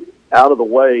out of the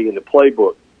way in the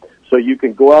playbook so you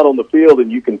can go out on the field and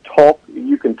you can talk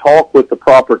with the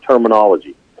proper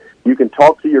terminology. You can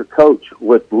talk to your coach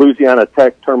with Louisiana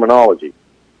Tech terminology.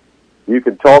 You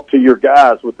can talk to your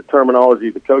guys with the terminology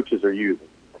the coaches are using.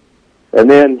 And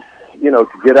then, to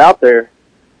get out there,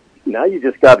 now you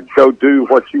just got to go do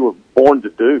what you were born to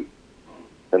do.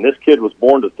 And this kid was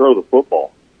born to throw the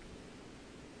football.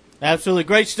 Absolutely.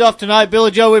 Great stuff tonight.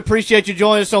 Billy Joe, we appreciate you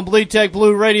joining us on Bleed Tech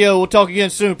Blue Radio. We'll talk again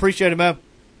soon. Appreciate it, man.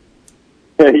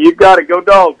 You got it. Go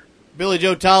Dogs. Billy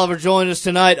Joe Tolliver joined us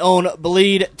tonight on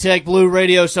Bleed Tech Blue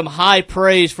Radio. Some high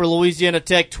praise for Louisiana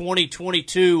Tech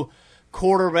 2022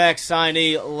 quarterback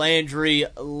signee Landry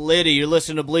Liddy. You're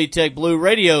listening to Bleed Tech Blue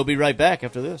Radio. Be right back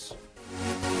after this.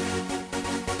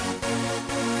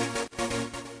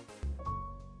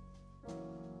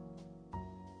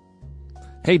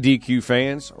 Hey DQ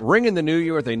fans, ringing the new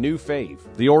year with a new fave,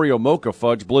 the Oreo Mocha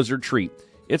Fudge Blizzard Treat.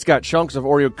 It's got chunks of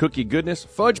Oreo cookie goodness,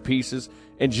 fudge pieces,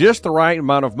 and just the right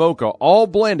amount of mocha, all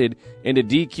blended into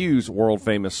DQ's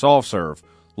world-famous soft serve.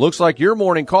 Looks like your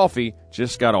morning coffee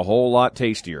just got a whole lot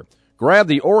tastier. Grab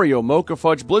the Oreo Mocha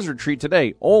Fudge Blizzard Treat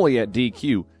today, only at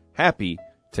DQ. Happy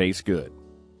tastes good.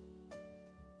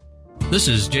 This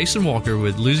is Jason Walker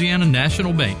with Louisiana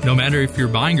National Bank. No matter if you're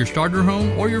buying your starter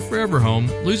home or your forever home,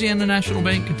 Louisiana National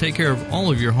Bank can take care of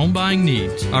all of your home buying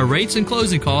needs. Our rates and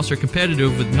closing costs are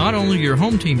competitive with not only your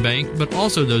home team bank, but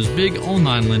also those big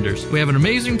online lenders. We have an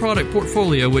amazing product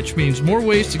portfolio, which means more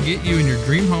ways to get you in your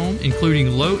dream home,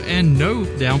 including low and no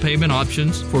down payment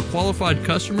options for qualified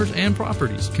customers and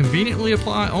properties. Conveniently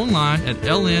apply online at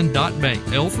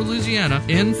ln.bank. L for Louisiana,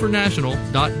 N for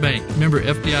national.bank. Member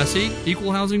FDIC,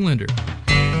 Equal Housing Lender.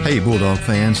 Hey Bulldog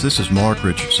fans, this is Mark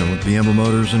Richardson with Bienville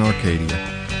Motors in Arcadia.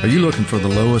 Are you looking for the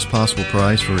lowest possible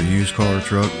price for a used car or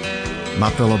truck? My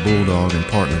fellow Bulldog and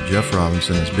partner Jeff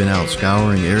Robinson has been out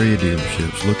scouring area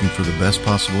dealerships looking for the best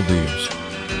possible deals.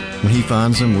 When he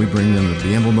finds them, we bring them to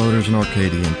Bienville Motors in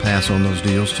Arcadia and pass on those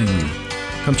deals to you.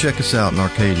 Come check us out in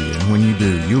Arcadia, and when you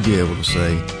do, you'll be able to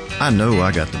say, I know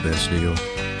I got the best deal.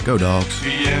 Go Dogs.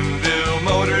 Bienville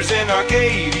Motors in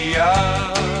Arcadia.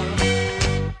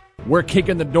 We're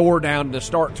kicking the door down to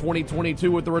start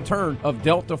 2022 with the return of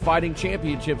Delta Fighting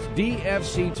Championships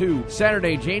DFC2,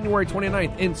 Saturday, January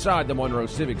 29th, inside the Monroe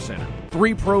Civic Center.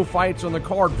 3 pro fights on the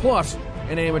card, plus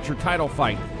an amateur title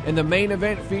fight. And the main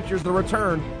event features the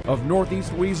return of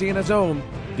Northeast Louisiana's own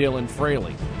Dylan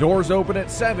Fraley. Doors open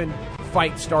at 7,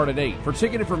 fights start at 8. For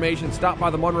ticket information, stop by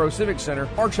the Monroe Civic Center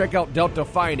or check out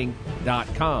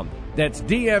deltafighting.com. That's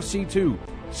DFC2,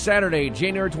 Saturday,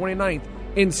 January 29th,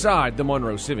 inside the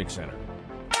Monroe Civic Center.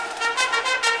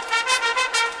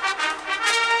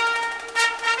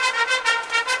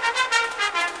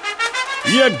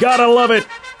 You gotta love it.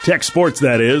 Tech sports,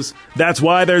 that is. That's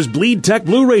why there's Bleed Tech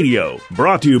Blue Radio,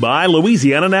 brought to you by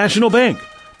Louisiana National Bank.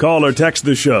 Call or text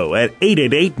the show at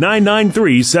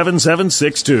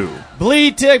 888-993-7762.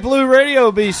 Bleed Tech Blue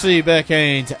Radio, BC, Beck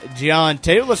Haynes, John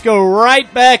Taylor. Let's go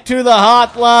right back to the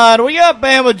hotline. We got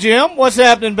Bama Jim. What's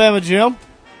happening, Bama Jim?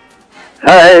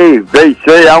 Hey,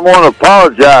 BC, I want to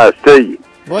apologize to you.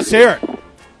 Let's hear it.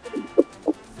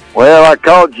 Well, I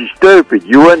called you stupid.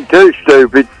 You wasn't too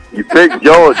stupid. You picked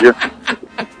Georgia.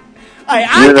 Hey,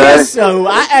 I guess so.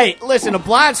 Hey, listen, a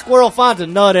blind squirrel finds a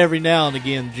nut every now and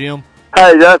again, Jim.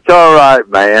 Hey, that's all right,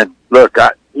 man. Look,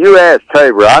 you asked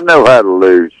Tabor. I know how to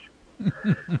lose.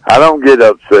 I don't get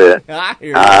upset. I hear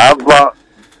you. I've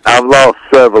lost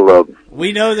several of them.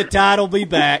 We know the tide will be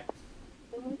back.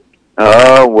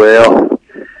 Oh, well.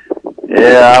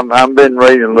 Yeah, I've been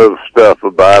reading little stuff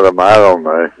about them. I don't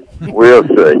know. We'll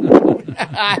see.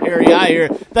 I hear you.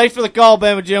 Thanks for the call,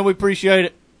 Bama Jim. We appreciate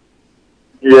it.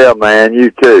 Yeah, man.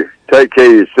 You too. Take care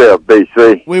of yourself,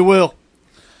 BC. We will.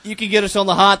 You can get us on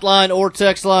the hotline or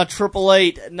text line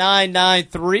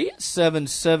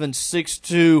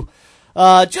 888-993-7762.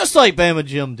 Just like Bama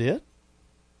Jim did.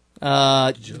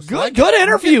 Good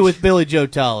interview with Billy Joe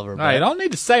Tolliver. You don't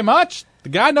need to say much. The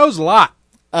guy knows a lot.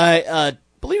 I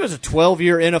believe he was a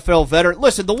 12-year NFL veteran.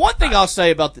 Listen, the one thing I'll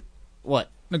say about what?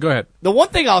 No, go ahead. The one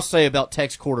thing I'll say about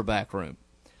Tech's quarterback room,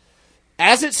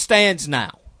 as it stands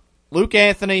now, Luke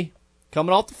Anthony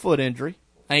coming off the foot injury,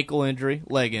 ankle injury,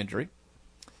 leg injury.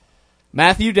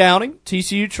 Matthew Downing,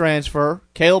 TCU transfer,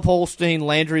 Caleb Holstein,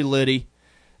 Landry Liddy,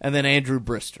 and then Andrew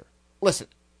Brister. Listen,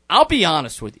 I'll be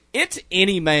honest with you. It's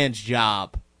any man's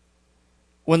job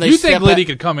when they You think Liddy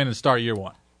could come in and start year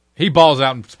one? He balls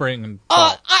out in spring and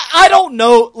fall. I don't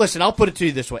know. Listen, I'll put it to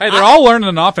you this way. Hey, they're all learning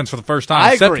an offense for the first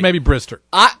time, except agree. Maybe Brister.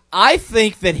 I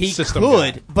think that he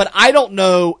could, but I don't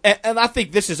know, and I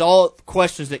think this is all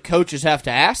questions that coaches have to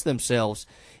ask themselves.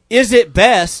 Is it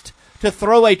best to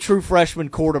throw a true freshman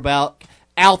quarterback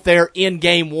out there in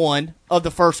game one of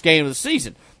the first game of the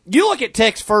season? You look at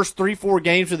Tech's first 3-4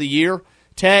 games of the year,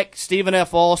 Tech, Stephen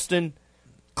F. Austin,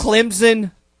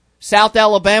 Clemson, South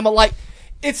Alabama,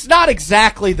 it's not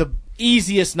exactly the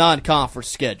easiest non-conference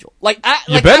schedule.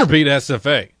 You better beat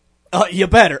SFA. You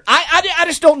better. I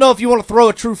just don't know if you want to throw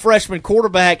a true freshman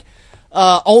quarterback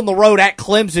on the road at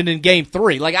Clemson in Game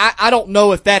 3. I don't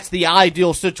know if that's the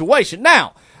ideal situation.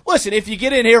 Now, listen, if you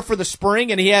get in here for the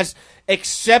spring and he has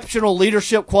exceptional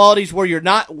leadership qualities where you're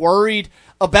not worried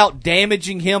about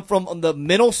damaging him from the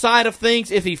mental side of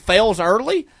things if he fails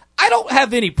early, I don't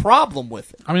have any problem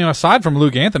with it. I mean, aside from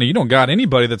Luke Anthony, you don't got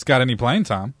anybody that's got any playing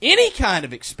time. Any kind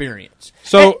of experience.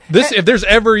 So if there's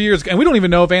ever years, and we don't even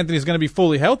know if Anthony's going to be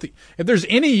fully healthy, if there's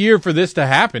any year for this to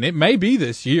happen, it may be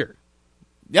this year.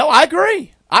 No, I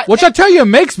agree. Which I tell you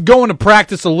makes going to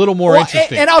practice a little more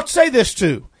interesting. And I'll say this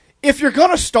too. If you're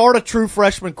going to start a true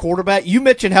freshman quarterback, you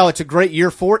mentioned how it's a great year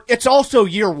for it. It's also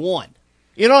year one.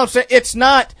 You know what I'm saying? It's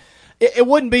not. It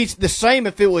wouldn't be the same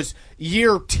if it was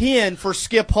year 10 for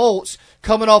Skip Holtz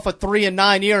coming off a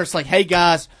 3-9 year. It's like, hey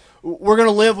guys, we're going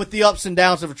to live with the ups and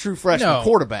downs of a true freshman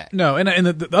quarterback. No, and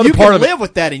the other you part can of live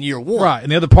with that in year one, right?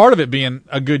 And the other part of it being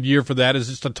a good year for that is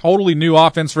just a totally new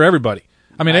offense for everybody.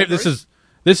 I mean,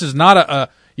 this is not a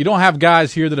you don't have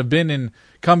guys here that have been in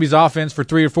Cumbie's offense for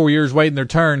 3 or 4 years waiting their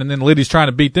turn, and then Liddy's trying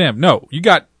to beat them. No, you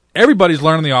got. Everybody's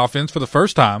learning the offense for the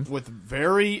first time. With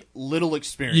very little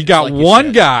experience. You got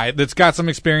one guy that's got some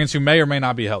experience who may or may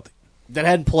not be healthy. That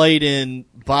hadn't played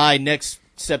by next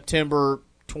September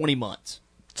 20 months.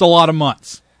 It's a lot of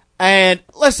months. And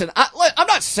listen, I'm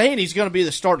not saying he's going to be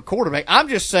the starting quarterback. I'm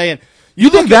just saying. Do you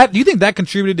think that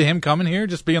contributed to him coming here?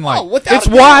 Just being like, it's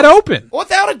doubt. wide open.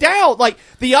 Without a doubt. Like,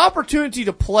 the opportunity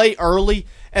to play early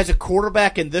as a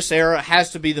quarterback in this era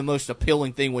has to be the most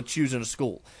appealing thing when choosing a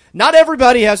school. Not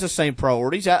everybody has the same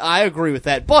priorities. I agree with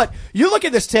that. But you look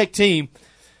at this Tech team,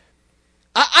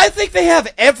 I think they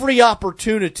have every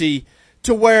opportunity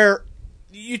to where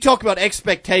you talk about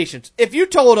expectations. If you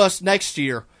told us next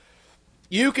year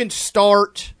you can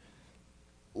start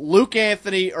Luke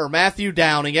Anthony or Matthew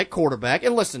Downing at quarterback,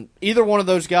 and listen, either one of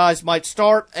those guys might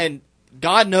start, and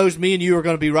God knows me and you are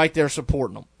going to be right there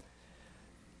supporting them.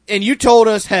 And you told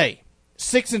us, hey,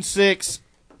 6-6,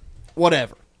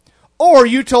 whatever. Or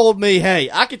you told me, hey,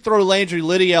 I could throw Landry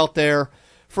Liddy out there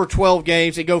for 12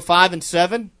 games and go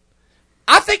 5-7.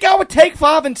 I think I would take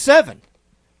 5-7.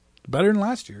 Better than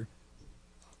last year.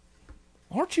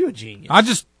 Aren't you a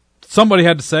genius? Somebody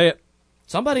had to say it.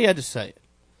 Somebody had to say it.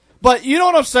 But you know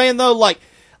what I'm saying though? Like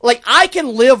I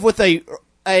can live with a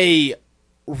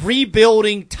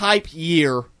rebuilding type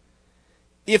year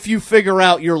if you figure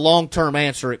out your long-term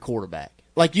answer at quarterback.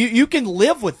 Like, you can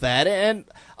live with that. And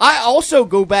I also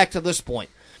go back to this point.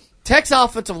 Tech's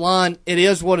offensive line, it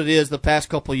is what it is the past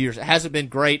couple of years. It hasn't been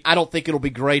great. I don't think it'll be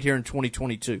great here in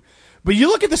 2022. But you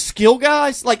look at the skill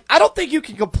guys, like, I don't think you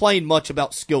can complain much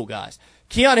about skill guys.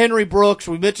 Keon Henry Brooks,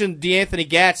 we mentioned DeAnthony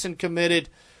Gatson committed,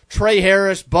 Trey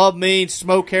Harris, Bub Means,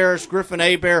 Smoke Harris, Griffin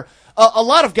Hebert. A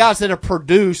lot of guys that have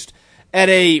produced at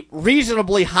a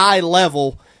reasonably high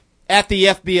level at the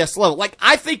FBS level. Like,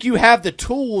 I think you have the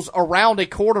tools around a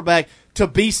quarterback to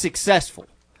be successful.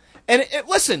 And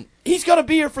listen, he's going to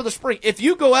be here for the spring. If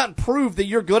you go out and prove that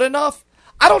you're good enough,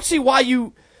 I don't see why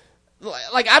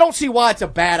it's a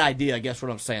bad idea, I guess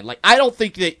what I'm saying. Like, I don't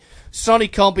think that Sonny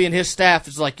Cumbie and his staff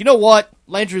is like, you know what,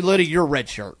 Landry Liddy, you're red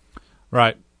shirt.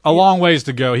 Right. A long ways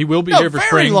to go. He will be here for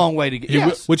spring. Very long way to go.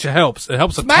 Yes. Which helps. It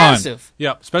helps a ton. Massive.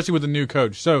 Yeah, especially with the new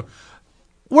coach. So,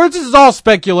 this is all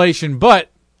speculation, but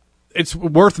it's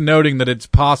worth noting that it's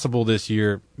possible this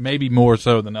year, maybe more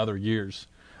so than other years.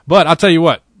 But I'll tell you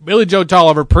what, Billy Joe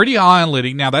Tolliver, pretty high on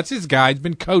Liddy. Now, that's his guy. He's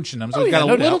been coaching him, so he's got a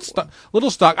little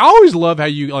stock. I always love how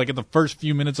you, like, at the first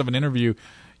few minutes of an interview,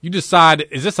 you decide,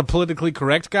 is this a politically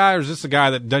correct guy, or is this a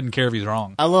guy that doesn't care if he's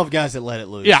wrong? I love guys that let it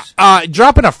loose. Yeah.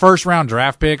 Dropping a first-round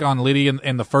draft pick on Liddy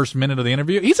in the first minute of the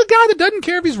interview, he's a guy that doesn't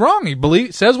care if he's wrong.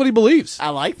 He says what he believes. I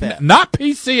like that. Not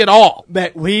PC at all.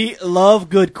 But we love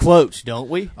good quotes, don't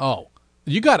we? Oh.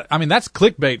 That's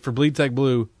clickbait for Bleed Tech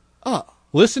Blue.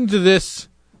 Listen to this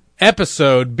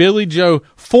episode.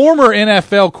 Former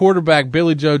NFL quarterback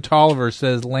Billy Joe Tolliver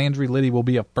says Landry Liddy will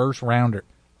be a first-rounder.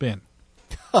 Ben.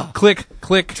 Click.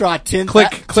 Try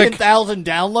 10,000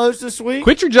 downloads this week.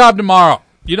 Quit your job tomorrow.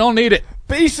 You don't need it.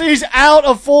 BC's out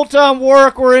of full-time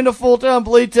work. We're into full-time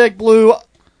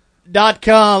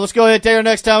BleedTechBlue.com. Let's go ahead and take our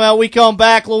next time out. We come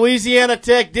back. Louisiana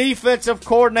Tech defensive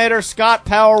coordinator Scott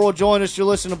Power will join us. You're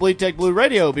listening to Bleed Tech Blue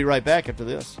Radio. We'll be right back after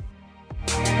this.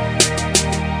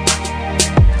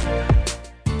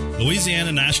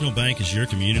 Louisiana National Bank is your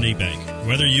community bank.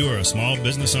 Whether you are a small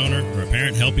business owner or a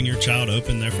parent helping your child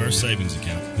open their first savings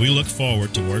account, we look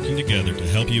forward to working together to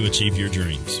help you achieve your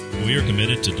dreams. We are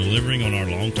committed to delivering on our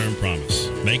long-term promise,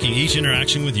 making each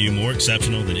interaction with you more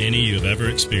exceptional than any you have ever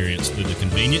experienced through the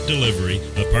convenient delivery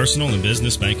of personal and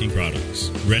business banking products.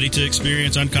 Ready to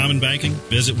experience uncommon banking?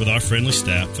 Visit with our friendly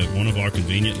staff at one of our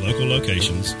convenient local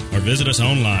locations or visit us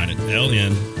online at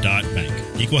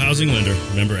ln.bank. Equal housing lender,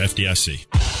 member FDIC.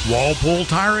 Walpole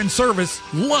Tire and Service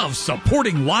loves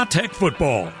supporting La Tech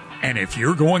football. And if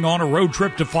you're going on a road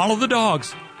trip to follow the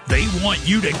Dogs, they want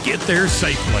you to get there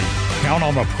safely. Count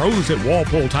on the pros at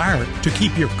Walpole Tire to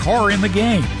keep your car in the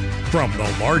game. From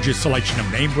the largest selection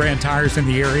of name brand tires in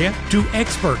the area to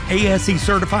expert ASE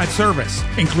certified service,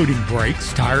 including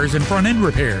brakes, tires, and front end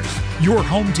repairs. Your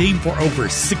home team for over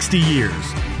 60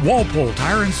 years. Walpole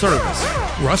Tire and Service,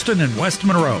 Ruston and West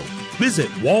Monroe. Visit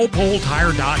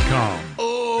walpoletire.com.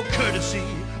 Oh, Courtesy,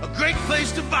 a great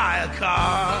place to buy a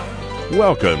car.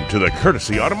 Welcome to the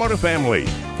Courtesy Automotive family,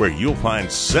 where you'll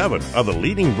find 7 of the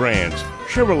leading brands: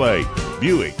 Chevrolet,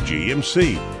 Buick,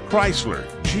 GMC, Chrysler,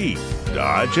 Jeep,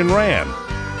 Dodge, and Ram.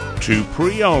 2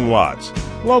 pre-owned lots,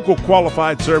 local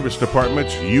qualified service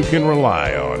departments you can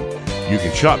rely on. You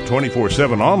can shop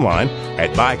 24/7 online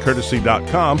at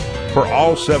buycourtesy.com for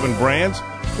all 7 brands,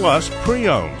 plus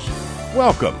pre-owns.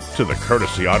 Welcome to the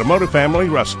Courtesy Automotive family,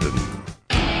 Ruston.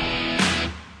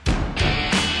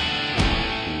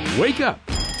 Wake up.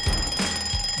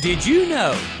 Did you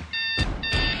know?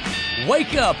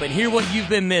 Wake up and hear what you've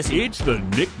been missing. It's the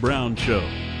Nick Brown Show.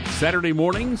 Saturday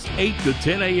mornings, 8 to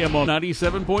 10 a.m. on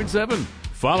 97.7.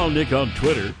 Follow Nick on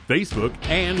Twitter, Facebook,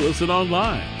 and listen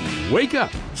online. Wake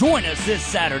up. Join us this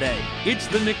Saturday. It's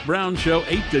the Nick Brown Show,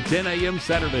 8 to 10 a.m.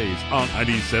 Saturdays on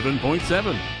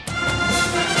 97.7.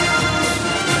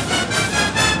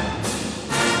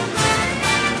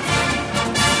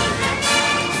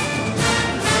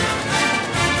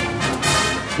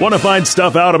 Want to find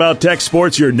stuff out about tech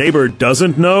sports your neighbor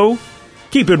doesn't know?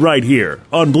 Keep it right here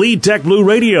on Bleed Tech Blue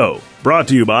Radio. Brought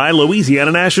to you by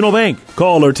Louisiana National Bank.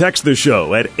 Call or text the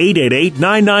show at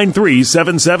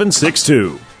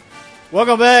 888-993-7762.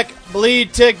 Welcome back.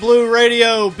 Bleed Tech Blue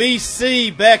Radio,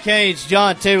 BC, Beck Haynes,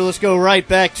 John Taylor. Let's go right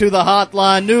back to the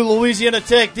hotline. New Louisiana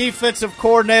Tech defensive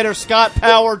coordinator Scott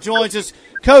Power joins us.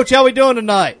 Coach, how we doing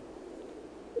tonight?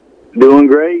 Doing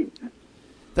great.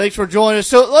 Thanks for joining us.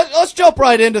 So let's jump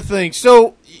right into things.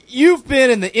 So you've been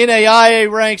in the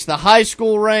NAIA ranks, the high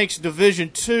school ranks, Division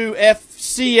II,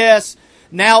 FCS,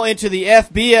 now into the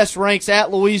FBS ranks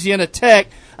at Louisiana Tech.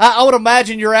 I would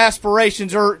imagine your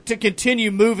aspirations are to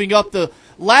continue moving up the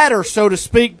ladder, so to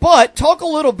speak. But talk a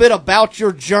little bit about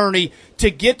your journey to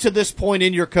get to this point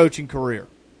in your coaching career.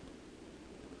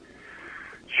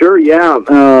 Sure, yeah.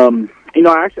 I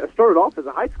started off as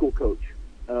a high school coach.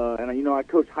 I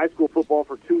coached high school football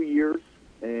for 2 years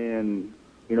and,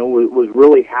 was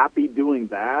really happy doing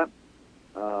that.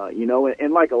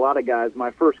 And like a lot of guys,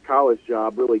 my first college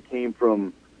job really came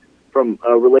from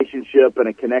a relationship and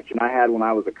a connection I had when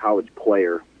I was a college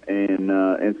player.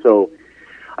 And so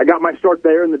I got my start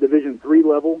there in the Division III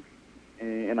level,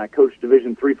 and I coached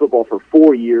Division III football for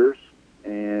 4 years,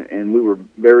 and we were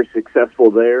very successful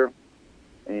there.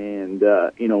 And,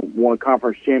 won a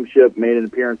conference championship, made an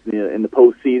appearance in the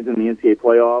postseason, the NCAA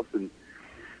playoffs. And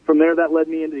from there, that led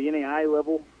me into the NAIA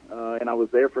level, and I was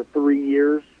there for 3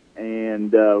 years.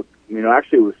 And,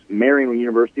 actually it was Marion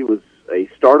University was a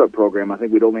startup program. I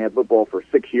think we'd only had football for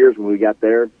 6 years when we got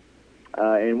there.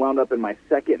 And wound up in my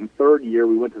second and third year,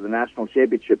 we went to the national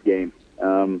championship game.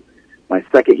 My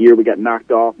second year, we got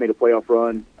knocked off, made a playoff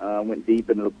run, went deep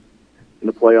in the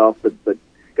playoffs, but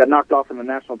got knocked off in the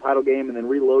national title game and then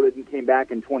reloaded and came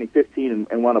back in 2015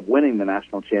 and wound up winning the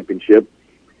national championship.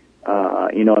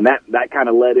 And that kind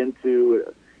of led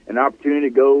into an opportunity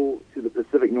to go to the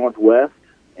Pacific Northwest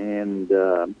and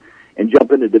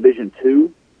jump into Division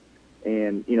II,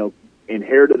 and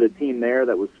inherited a team there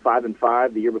that was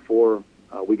 5-5 the year before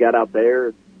we got out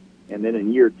there, and then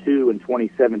in year 2 in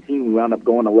 2017 we wound up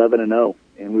going 11-0,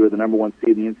 and we were the number 1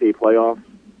 seed in the NCAA playoffs,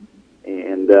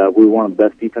 and we were one of the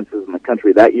best defenses in the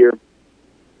country that year.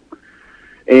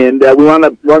 And we wound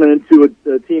up running into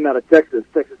a team out of Texas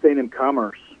A&M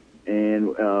Commerce,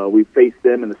 and we faced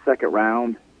them in the second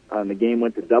round, and the game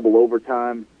went to double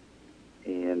overtime,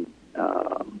 and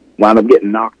wound up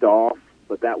getting knocked off,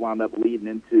 but that wound up leading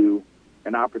into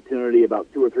an opportunity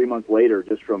about 2 or 3 months later,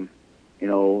 just from,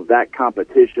 that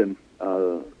competition.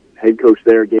 Head coach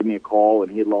there gave me a call,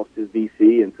 and he had lost his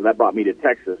DC, and so that brought me to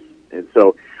Texas. And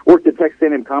so worked at Texas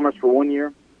A&M Commerce for 1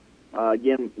 year.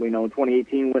 Again, in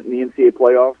 2018 went in the NCAA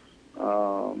playoffs.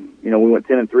 We went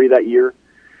 10-3 that year.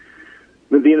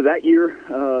 At the end of that year,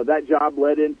 that job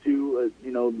led into,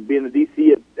 being the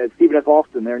DC at Stephen F.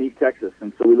 Austin there in East Texas.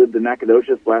 And so we lived in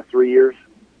Nacogdoches the last 3 years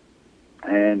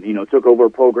and, took over a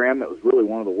program that was really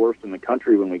one of the worst in the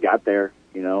country when we got there,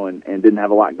 and didn't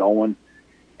have a lot going.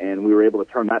 And we were able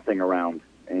to turn that thing around.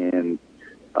 And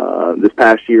this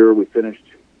past year we finished,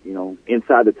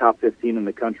 inside the top 15 in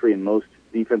the country in most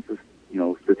defensive,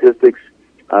 statistics.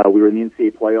 We were in the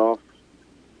NCAA playoffs.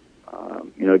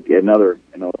 Another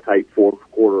tight fourth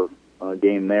quarter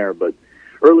game there. But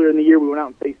earlier in the year, we went out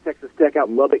and faced Texas Tech out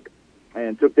in Lubbock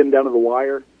and took them down to the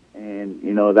wire. And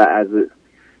that, as it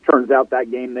turns out,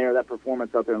 that game there, that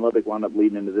performance out there in Lubbock, wound up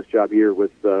leading into this job here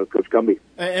with Coach Cumbie.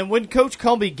 And when Coach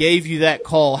Cumbie gave you that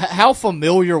call, how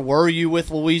familiar were you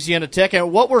with Louisiana Tech,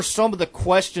 and what were some of the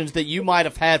questions that you might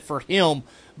have had for him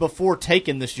before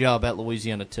taking this job at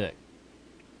Louisiana Tech?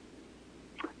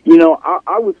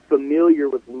 I was familiar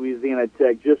with Louisiana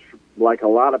Tech just like a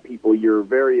lot of people. You're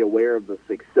very aware of the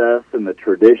success and the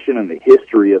tradition and the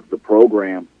history of the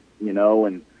program,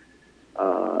 and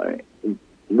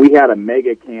we had a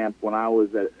mega camp when I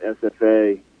was at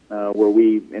SFA where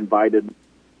we invited,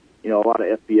 a lot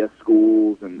of FBS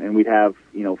schools, and we'd have,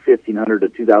 1,500 to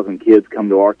 2,000 kids come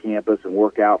to our campus and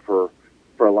work out for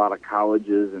a lot of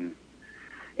colleges.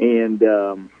 And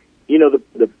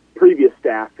the previous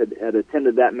staff had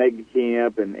attended that mega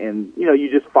camp, and you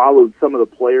just followed some of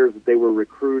the players that they were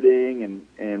recruiting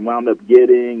and wound up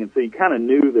getting. And so you kind of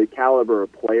knew the caliber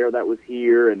of player that was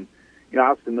here. And, I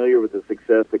was familiar with the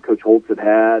success that Coach Holtz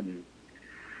had. And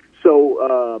so,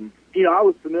 I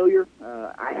was familiar.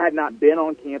 I had not been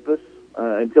on campus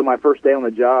until my first day on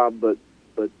the job, but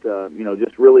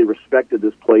just really respected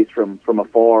this place from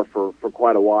afar for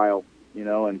quite a while,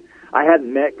 and I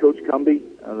hadn't met Coach Cumbie.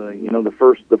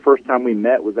 The first time we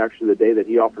met was actually the day that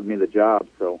he offered me the job.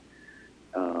 So,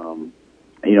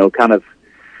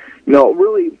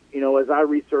 really, as I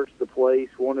researched the place,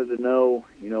 wanted to know,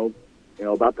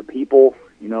 about the people,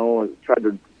 tried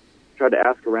to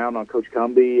ask around on Coach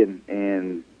Cumbie,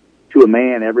 and to a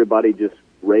man, everybody just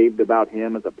raved about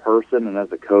him as a person and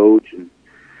as a coach. And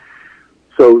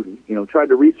so, tried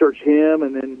to research him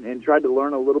and tried to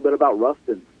learn a little bit about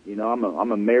Ruston.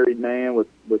 I'm a married man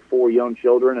with 4 young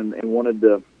children, and wanted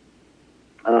to,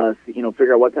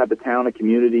 figure out what type of town and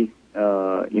community,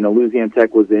 Louisiana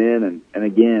Tech was in. And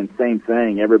again, same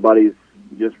thing. Everybody's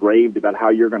just raved about how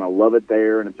you're going to love it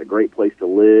there, and it's a great place to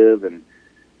live. And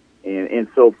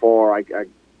so far,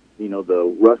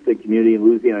 the Ruston community and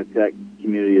Louisiana Tech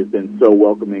community has been so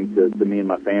welcoming to me and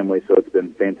my family, so it's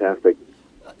been fantastic.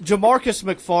 Jamarcus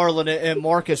McFarland and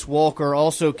Marcus Walker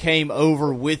also came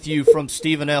over with you from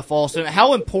Stephen F. Austin.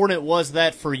 How important was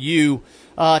that for you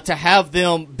to have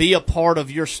them be a part of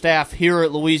your staff here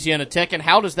at Louisiana Tech, and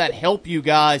how does that help you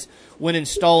guys when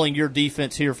installing your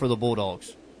defense here for the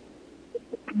Bulldogs?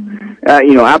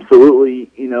 Absolutely.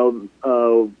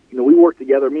 We worked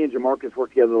together. Me and Jamarcus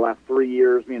worked together the last 3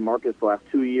 years. Me and Marcus the last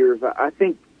 2 years. I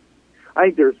think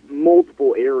there's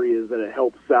multiple areas that it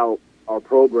helps out our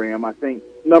program. I think,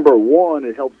 number one,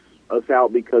 it helps us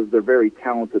out because they're very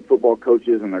talented football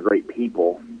coaches and they're great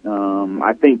people.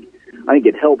 I think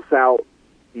it helps out,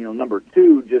 number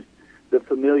two, just the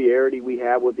familiarity we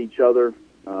have with each other.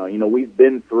 We've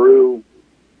been through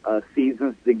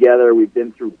seasons together. We've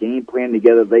been through game plan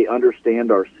together. They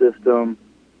understand our system.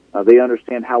 They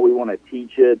understand how we want to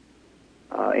teach it.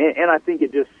 And I think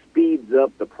it just speeds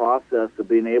up the process of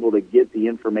being able to get the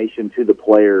information to the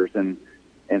players and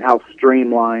how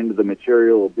streamlined the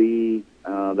material will be,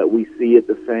 that we see it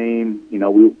the same.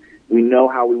 We know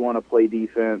how we want to play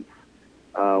defense.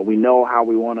 We know how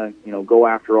we want to, go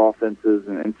after offenses.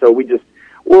 And so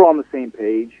we're on the same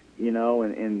page,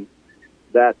 and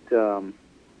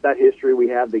that history we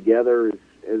have together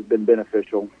has been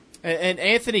beneficial. And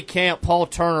Anthony Camp, Paul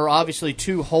Turner, obviously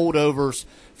 2 holdovers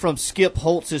from Skip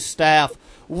Holtz's staff.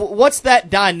 What's that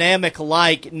dynamic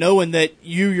like, knowing that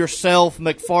you yourself,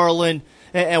 McFarland,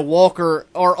 and Walker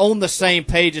are on the same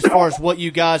page as far as what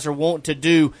you guys are wanting to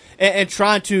do, and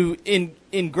trying to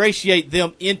ingratiate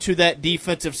them into that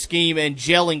defensive scheme and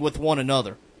gelling with one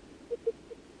another?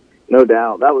 No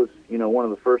doubt. That was, one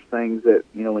of the first things that,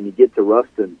 when you get to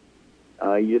Ruston,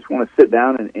 you just want to sit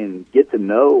down and get to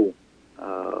know,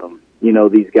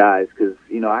 these guys, because,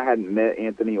 I hadn't met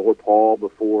Anthony or Paul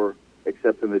before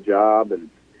accepting the job, and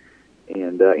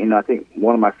I think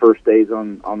one of my first days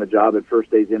on the job and first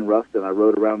days in Ruston, I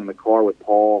rode around in the car with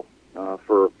Paul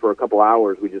for a couple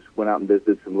hours. We just went out and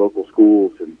visited some local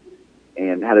schools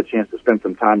and had a chance to spend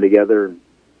some time together,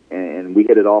 and we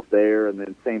hit it off there. And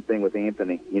then same thing with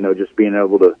Anthony, just being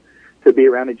able to be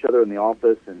around each other in the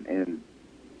office and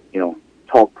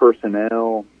talk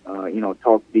personnel,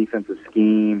 talk defensive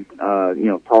scheme,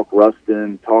 talk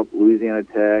Ruston, talk Louisiana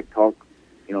Tech, talk,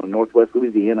 Northwest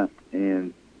Louisiana.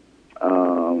 And,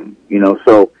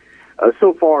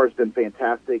 so far it's been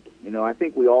fantastic. I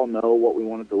think we all know what we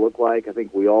want it to look like. I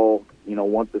think we all,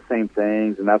 want the same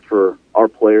things, and that's for our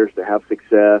players to have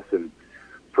success and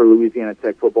for Louisiana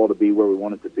Tech football to be where we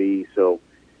want it to be. So,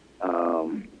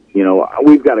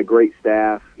 we've got a great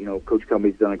staff. Coach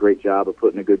Cumbie's done a great job of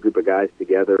putting a good group of guys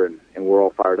together, and we're all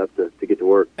fired up to get to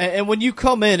work. And when you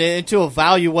come in and to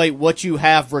evaluate what you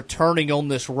have returning on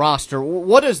this roster,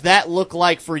 what does that look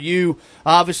like for you?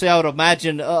 Obviously, I would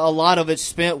imagine a lot of it's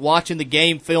spent watching the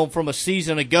game film from a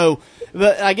season ago.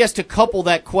 But I guess to couple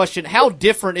that question, how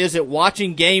different is it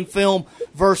watching game film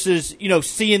versus,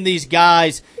 seeing these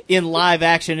guys in live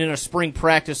action in a spring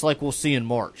practice like we'll see in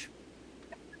March?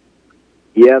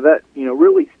 Yeah, that,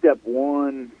 really step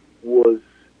one was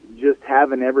just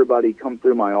having everybody come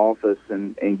through my office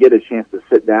and get a chance to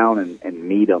sit down and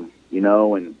meet them,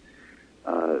 and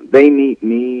they meet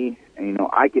me, and,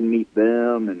 I can meet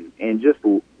them and just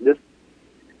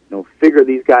figure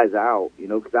these guys out,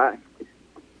 because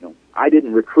I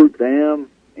didn't recruit them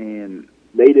and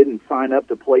they didn't sign up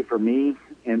to play for me.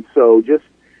 And so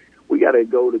we got to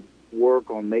go to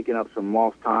work on making up some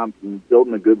lost time and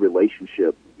building a good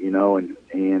relationship,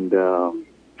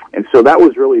 and so that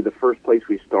was really the first place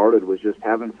we started, was just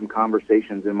having some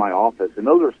conversations in my office, and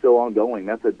those are still ongoing.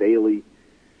 That's a daily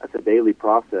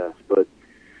process. But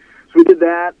so we did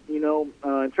that,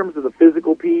 in terms of the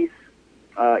physical piece,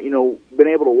 been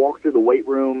able to walk through the weight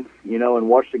room, and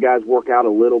watch the guys work out a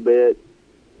little bit.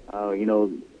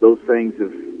 Those things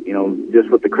have, just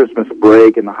with the Christmas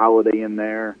break and the holiday in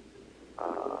there,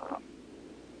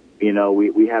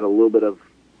 we had a little bit of,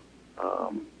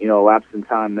 lapse in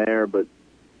time there, but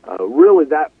really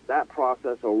that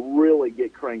process will really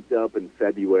get cranked up in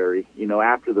February,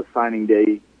 after the signing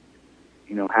day,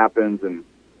 happens, and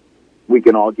we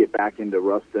can all get back into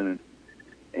Ruston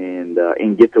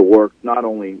and get to work, not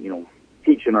only,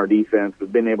 teaching our defense,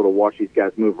 but being able to watch these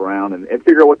guys move around and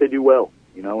figure out what they do well,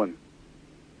 and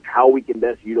how we can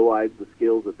best utilize the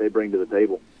skills that they bring to the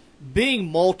table.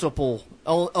 Being multiple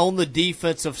on the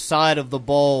defensive side of the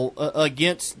ball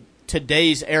against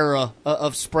today's era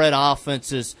of spread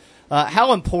offenses,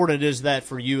 how important is that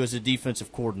for you as a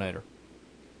defensive coordinator?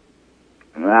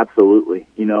 Absolutely.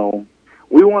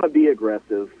 We want to be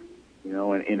aggressive,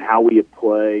 in how we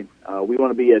play. We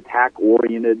want to be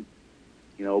attack-oriented,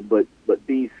 but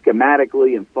be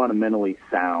schematically and fundamentally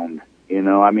sound.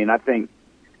 I think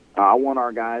I want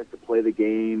our guys to play the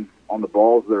game on the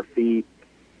balls of their feet.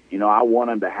 I want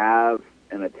them to have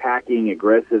an attacking,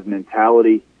 aggressive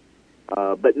mentality,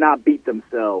 but not beat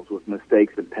themselves with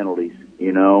mistakes and penalties,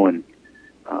 and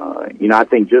I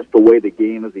think just the way the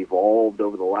game has evolved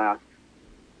over the last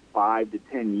 5 to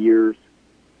 10 years,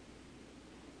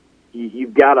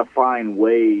 you've got to find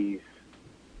ways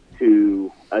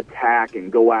to attack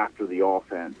and go after the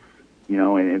offense,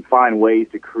 and find ways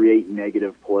to create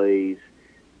negative plays,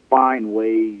 find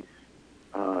ways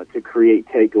to create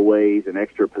takeaways and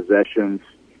extra possessions,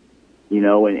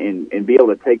 and be able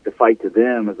to take the fight to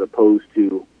them, as opposed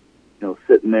to,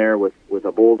 sitting there with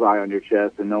a bullseye on your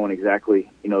chest and knowing exactly,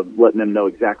 letting them know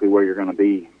exactly where you're going to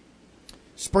be.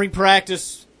 Spring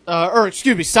practice,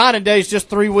 signing day is just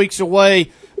 3 weeks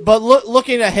away. But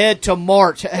looking ahead to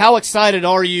March, how excited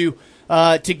are you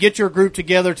to get your group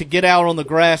together, to get out on the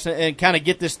grass and kind of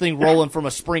get this thing rolling from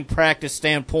a spring practice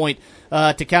standpoint,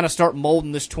 to kind of start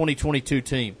molding this 2022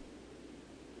 team?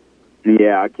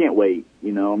 Yeah, I can't wait.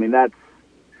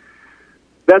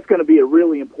 That's going to be a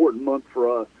really important month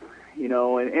for us,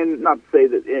 and not to say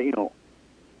that,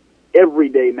 every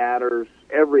day matters.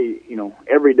 Every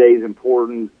day is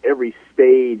important. Every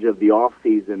stage of the off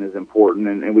season is important,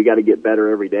 and we got to get better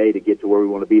every day to get to where we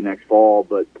want to be next fall.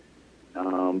 But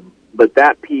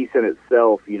that piece in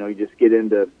itself, you just get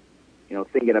into,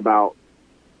 thinking about,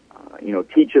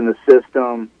 teaching the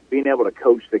system, being able to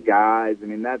coach the guys.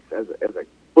 That's as a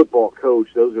football coach,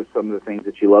 those are some of the things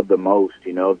that you love the most.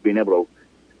 Being able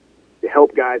to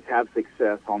help guys have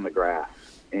success on the grass,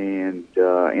 and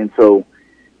so.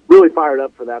 Really fired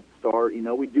up for that to start.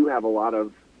 We do have a lot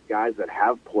of guys that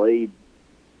have played,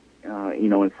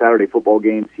 in Saturday football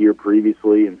games here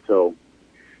previously, and so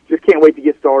just can't wait to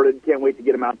get started. Can't wait to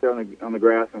get them out there on the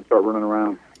grass and start running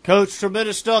around. Coach,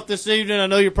 tremendous stuff this evening. I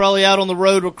know you're probably out on the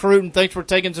road recruiting. Thanks for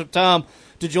taking some time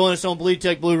to join us on Bleed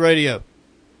Tech Blue Radio.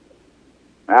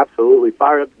 Absolutely.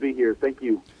 Fired up to be here. Thank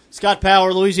you. Scott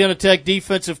Power, Louisiana Tech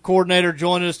defensive coordinator,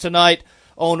 joining us tonight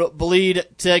on Bleed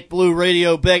Tech Blue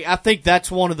Radio. Beck, I think that's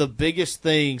one of the biggest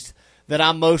things that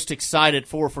I'm most excited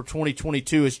for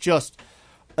 2022 is just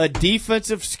a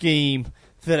defensive scheme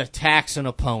that attacks an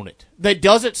opponent, that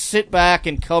doesn't sit back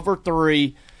and cover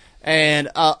three and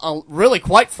really,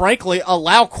 quite frankly,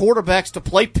 allow quarterbacks to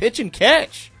play pitch and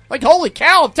catch. Like, holy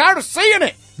cow, I'm tired of seeing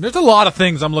it. There's a lot of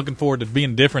things I'm looking forward to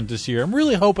being different this year. I'm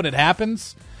really hoping it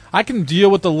happens. I can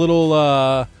deal with the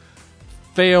little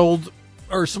failed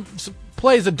or some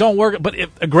plays that don't work, but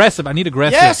aggressive. I need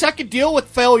aggressive. Yes, I can deal with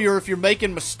failure if you're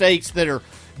making mistakes that are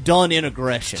done in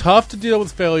aggression. Tough to deal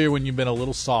with failure when you've been a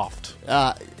little soft.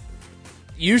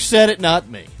 You said it, not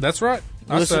me. That's right.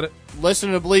 I said it.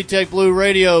 Listen to Bleed Tech Blue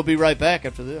Radio. Be right back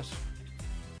after this.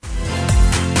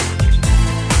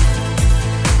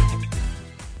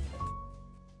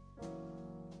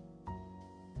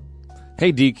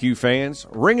 Hey DQ fans,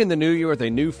 ringing the new year with a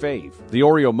new fave, the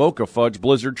Oreo Mocha Fudge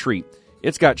Blizzard Treat.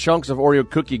 It's got chunks of Oreo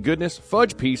cookie goodness,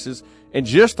 fudge pieces, and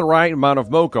just the right amount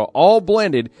of mocha, all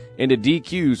blended into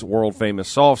DQ's world-famous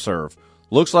soft serve.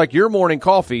 Looks like your morning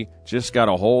coffee just got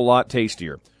a whole lot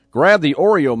tastier. Grab the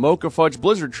Oreo Mocha Fudge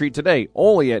Blizzard Treat today,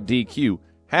 only at DQ.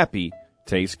 Happy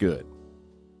tastes good.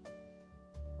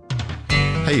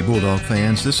 Hey Bulldog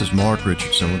fans, this is Mark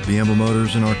Richardson with Bienville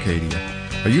Motors in Arcadia.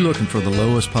 Are you looking for the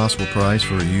lowest possible price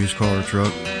for a used car or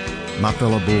truck? My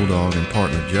fellow Bulldog and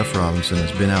partner Jeff Robinson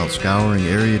has been out scouring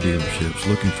area dealerships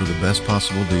looking for the best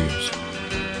possible deals.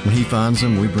 When he finds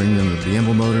them, we bring them to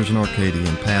Bienville Motors in Arcadia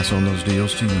and pass on those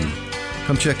deals to you.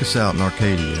 Come check us out in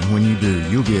Arcadia, and when you do,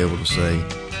 you'll be able to say,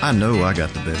 I know I got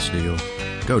the best deal.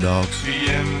 Go Dogs.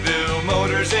 Bienville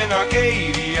Motors in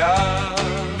Arcadia.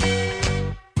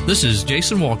 This is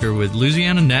Jason Walker with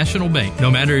Louisiana National Bank.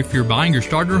 No matter if you're buying your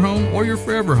starter home or your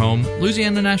forever home,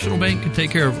 Louisiana National Bank can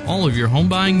take care of all of your home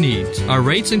buying needs. Our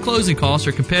rates and closing costs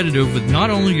are competitive with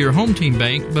not only your home team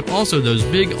bank, but also those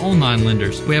big online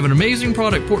lenders. We have an amazing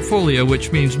product portfolio,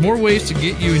 which means more ways to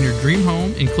get you in your dream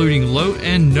home, including low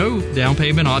and no down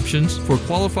payment options for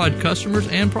qualified customers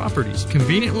and properties.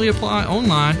 Conveniently apply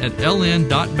online at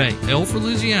ln.bank. L for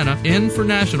Louisiana, N for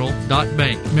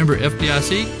national.bank. Member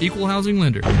FDIC, Equal Housing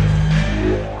Lender.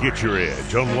 Get your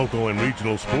edge on local and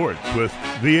regional sports with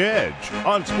The Edge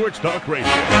on Sports Talk Radio.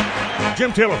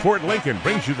 Jim Taylor Ford Lincoln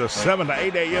brings you the 7 to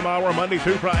 8 a.m. hour Monday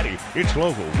through Friday. It's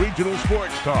local regional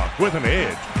sports talk with an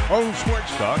edge on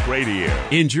Sports Talk Radio.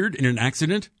 Injured in an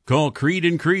accident? Call Creed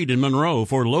and Creed in Monroe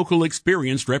for local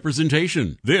experienced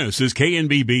representation. This is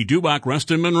KNBB Dubach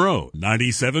Ruston Monroe,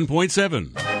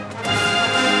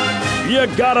 97.7. You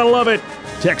gotta love it.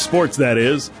 Tech sports, that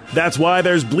is. That's why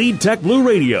there's Bleed Tech Blue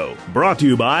Radio, brought to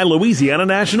you by Louisiana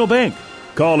National Bank.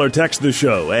 Call or text the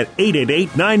show at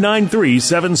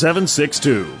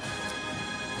 888-993-7762.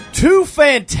 Two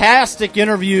fantastic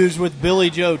interviews with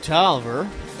Billy Joe Tolliver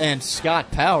and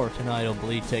Scott Power tonight on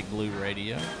Bleed Tech Blue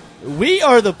Radio. We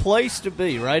are the place to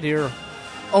be right here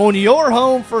on your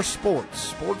home for sports.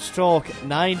 Sports Talk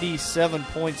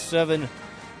 97.7.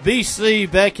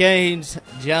 BC, Beck Haynes,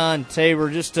 John Tabor.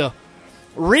 Just to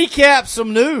recap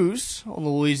some news on the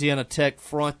Louisiana Tech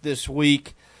front this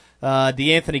week.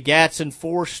 DeAnthony Gatson,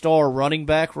 4-star running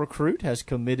back recruit, has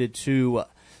committed to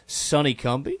Sonny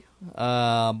Cumbie.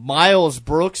 Miles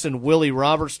Brooks and Willie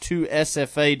Roberts, 2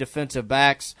 SFA defensive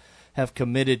backs, have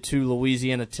committed to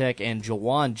Louisiana Tech. And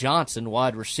Jawan Johnson,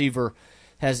 wide receiver,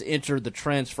 has entered the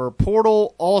transfer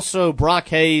portal. Also, Brock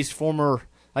Hayes, former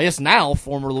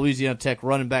Louisiana Tech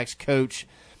running backs coach,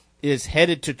 is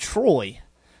headed to Troy,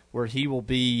 where he will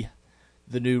be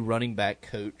the new running backs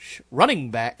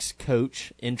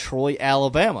coach in Troy,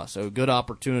 Alabama. So good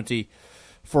opportunity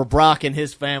for Brock and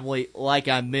his family, like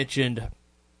I mentioned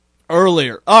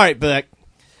earlier. All right, Beck.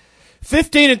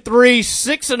 15-3,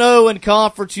 6-0 in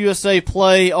Conference USA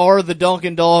play are the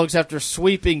Dunkin' Dogs after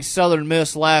sweeping Southern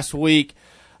Miss last week.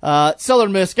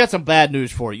 Southern Miss, got some bad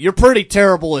news for you. You're pretty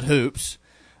terrible at hoops.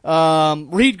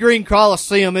 Reed Green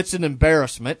Coliseum, it's an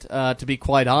embarrassment, to be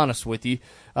quite honest with you.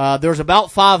 There's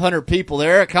about 500 people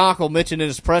there. Eric Conkle mentioned in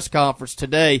his press conference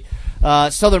today,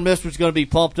 Southern Miss was going to be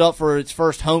pumped up for its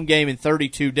first home game in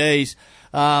 32 days.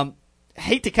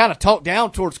 Hate to kind of talk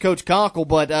down towards Coach Conkle,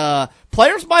 but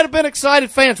players might have been excited,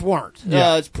 fans weren't.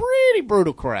 Yeah. It's a pretty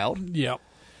brutal crowd. Yep.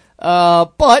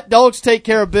 But Dogs take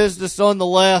care of business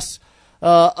nonetheless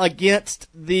against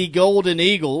the Golden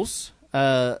Eagles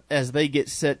as they get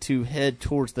set to head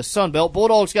towards the Sun Belt.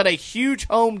 Bulldogs got a huge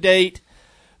home date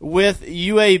with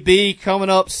UAB coming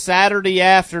up Saturday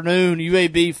afternoon.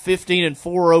 UAB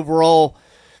 15-4 overall.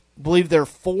 I believe they're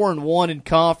 4-1 in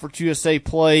Conference USA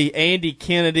play. Andy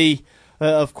Kennedy,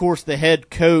 of course, the head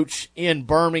coach in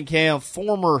Birmingham,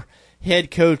 former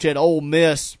head coach at Ole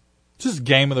Miss. Is this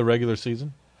game of the regular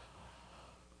season?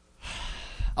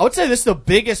 I would say this is the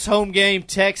biggest home game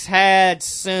Tech's had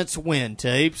since when,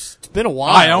 Tapes? It's been a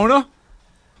while. Iona?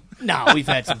 No, we've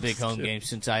had some big home games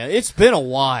since Iona. It's been a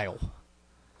while.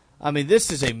 I mean,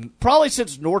 this is probably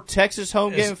since North Texas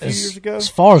home game a few years ago. As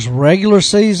far as regular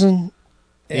season,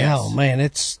 yes. Oh man,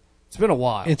 it's been a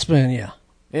while. It's been, yeah.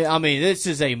 I mean, this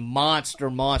is a monster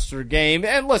game.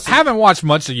 And listen, I haven't watched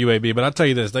much of UAB, but I'll tell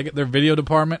you this: their video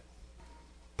department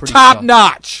top soft.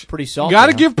 notch. Pretty soft. You got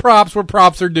to give props where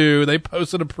props are due. They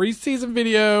posted a preseason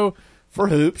video for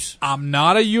hoops. I'm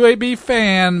not a UAB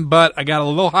fan, but I got a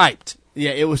little hyped.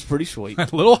 Yeah, it was pretty sweet. A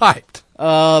little hyped.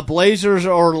 Blazers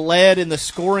are led in the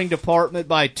scoring department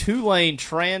by Tulane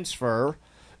transfer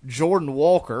Jordan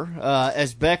Walker.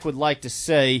 As Beck would like to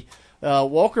say,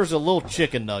 Walker's a little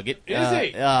chicken nugget. Is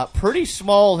he? Pretty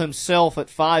small himself at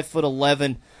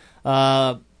 5'11".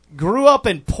 Grew up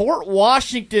in Port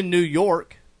Washington, New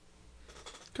York.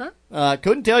 Okay.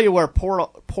 Couldn't tell you where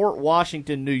Port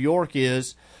Washington, New York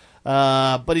is.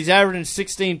 But he's averaging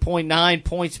 16.9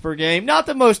 points per game. Not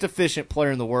the most efficient player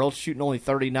in the world, shooting only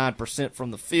 39% from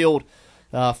the field,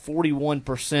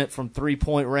 41% from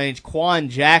three-point range. Quan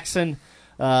Jackson,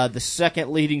 the second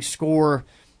leading scorer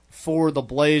for the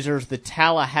Blazers. The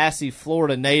Tallahassee,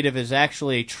 Florida native is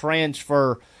actually a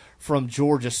transfer from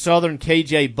Georgia Southern.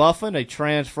 KJ Buffin, a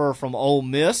transfer from Ole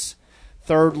Miss.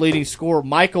 Third leading scorer,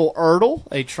 Michael Ertl,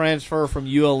 a transfer from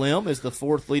ULM, is the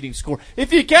fourth leading scorer.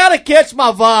 If you kind of catch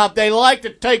my vibe, they like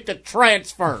to take the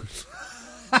transfers.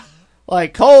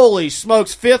 Like, holy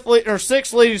smokes,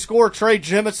 sixth leading scorer, Trey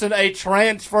Jemison, a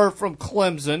transfer from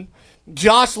Clemson.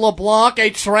 Josh LeBlanc,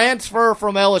 a transfer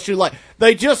from LSU. Like,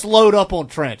 they just load up on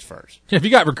transfers. If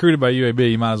you got recruited by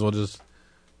UAB, you might as well just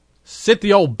sit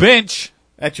the old bench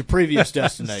at your previous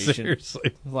destination.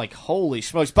 Seriously. Like, holy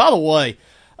smokes. By the way,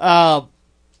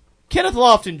 Kenneth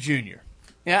Lofton Jr.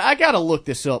 Yeah, I got to look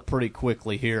this up pretty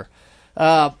quickly here.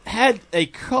 Had a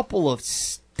couple of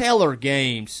stellar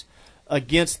games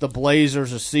against the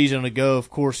Blazers a season ago. Of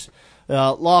course,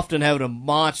 Lofton having a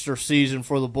monster season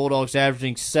for the Bulldogs,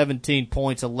 averaging 17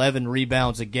 points, 11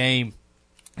 rebounds a game.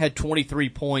 Had 23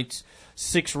 points,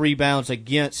 6 rebounds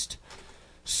against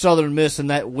Southern Miss in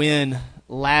that win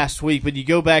last week. But you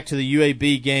go back to the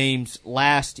UAB games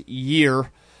last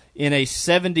year, in a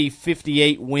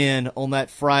 70-58 win on that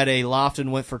Friday,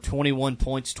 Lofton went for 21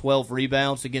 points, 12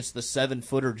 rebounds against the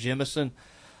 7-footer Jemison.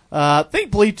 I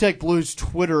think Bleed Tech Blues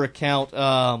Twitter account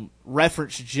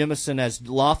referenced Jemison as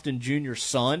Lofton Jr.'s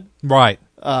son. Right.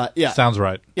 Yeah. Sounds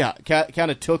right. Yeah,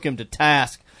 kind of took him to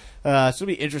task. So it'll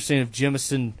be interesting if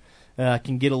Jemison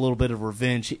can get a little bit of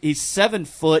revenge. He's 7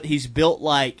 foot. He's built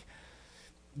like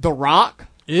The Rock.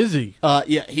 Is he?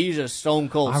 Yeah, he's a stone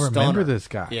cold stunner. I remember this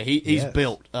guy. Yeah, he's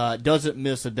built. Doesn't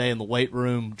miss a day in the weight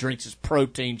room. Drinks his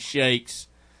protein shakes.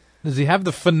 Does he have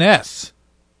the finesse?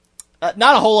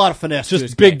 Not a whole lot of finesse.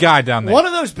 Just big guy down there. One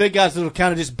of those big guys that will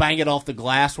kind of just bang it off the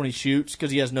glass when he shoots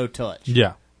because he has no touch.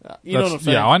 Yeah. You know what I'm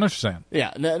saying? Yeah, I know what you're saying.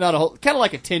 Yeah, not a whole. Kind of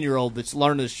like a 10-year-old that's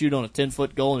learning to shoot on a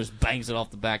 10-foot goal and just bangs it off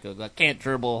the back of it. I can't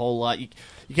dribble a whole lot. You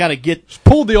kind of get just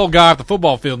pulled the old guy off the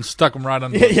football field and stuck him right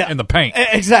in the paint.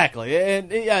 Exactly.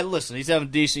 And listen, he's having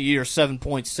a decent year, 7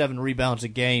 points, 7 rebounds a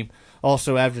game,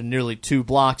 also averaging nearly 2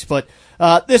 blocks. But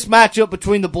this matchup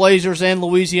between the Blazers and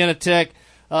Louisiana Tech,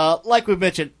 like we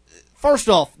mentioned, first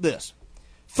off, this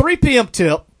 3 p.m.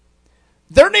 tip.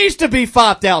 There needs to be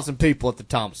 5,000 people at the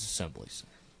Thomas Assemblies.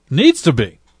 Needs to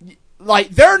be. Like,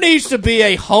 there needs to be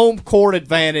a home court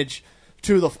advantage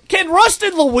to the... Can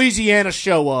Ruston, Louisiana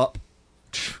show up?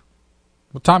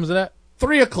 What time is it at?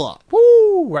 3 o'clock.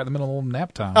 Woo! Right in the middle of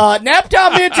nap time. Nap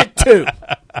time ends at 2.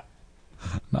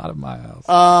 Not at my house.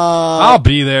 I'll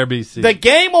be there, BC. The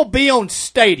game will be on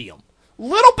Stadium.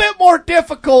 Little bit more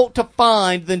difficult to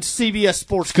find than CBS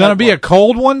Sports. It's going to be a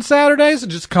cold one Saturday, so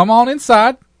just come on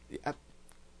inside.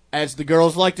 As the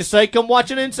girls like to say, come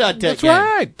watch an Inside Tech That's game.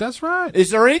 right. That's right. Is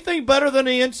there anything better than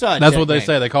the Inside That's Tech what they game?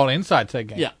 say. They call it Inside Tech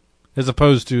game. Yeah. As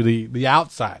opposed to the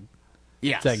outside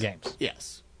Yes. Tech games.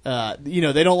 Yes.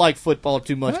 They don't like football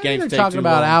too much. Well, Games they're take talking too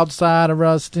about long. outside of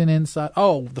Ruston, inside.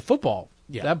 Oh, the football.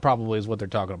 Yeah. That probably is what they're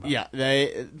talking about.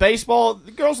 Yeah. Baseball,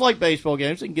 the girls like baseball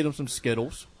games. They can get them some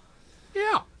Skittles.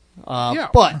 Yeah.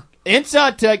 But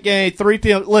Inside Tech game, 3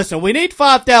 p.m. Listen, we need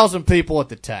 5,000 people at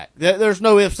the Tech. There's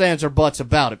no ifs, ands, or buts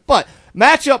about it. But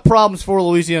matchup problems for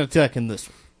Louisiana Tech in this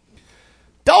one.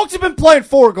 Dogs have been playing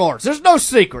 4 guards. There's no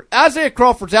secret. Isaiah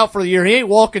Crawford's out for the year. He ain't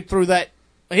walking through that.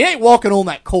 He ain't walking on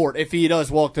that court if he does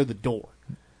walk through the door.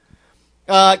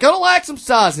 Gonna lack some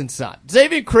size inside.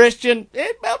 Xavier Christian,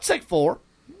 about 6'4".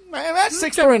 That's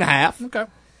 6'3.5". Okay.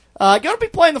 Gonna be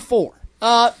playing the 4.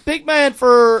 Big man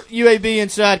for UAB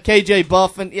inside, KJ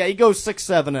Buffin. Yeah, he goes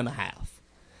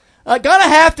 6'7.5". Gonna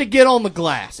have to get on the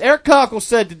glass. Eric Cockle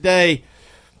said today,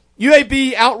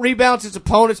 UAB out-rebounds its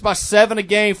opponents by 7 a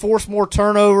game, force more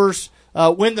turnovers,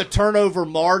 win the turnover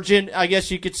margin, I guess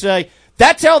you could say.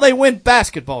 That's how they win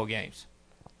basketball games.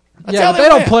 That's how but they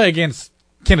don't win. play against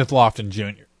Kenneth Lofton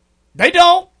Jr. They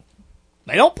don't.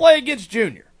 They don't play against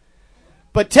Junior.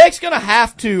 But Tech's going to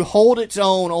have to hold its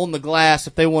own on the glass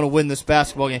if they want to win this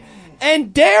basketball game.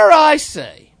 And dare I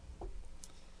say,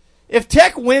 If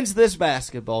Tech wins this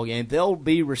basketball game, they'll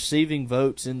be receiving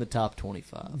votes in the top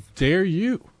 25. Dare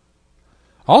you.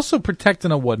 Also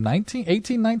protecting a,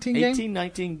 18-19 game?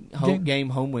 18-19 game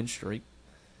home win streak.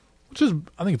 Which is,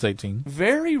 I think it's 18.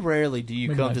 Very rarely do you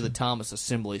Maybe come 19. to the Thomas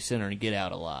Assembly Center and get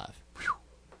out alive.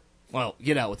 Well,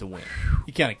 get out with a win.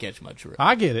 You kind of catch my drift.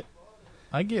 I get it.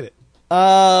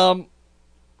 Really,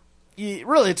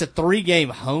 it's a 3-game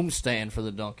homestand for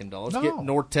the Dunkin' Dogs. No. Get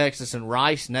North Texas and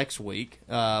Rice next week,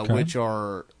 which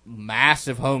are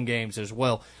massive home games as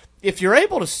well. If you're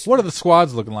able to... What are the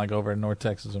squads looking like over in North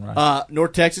Texas and Rice?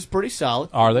 North Texas pretty solid.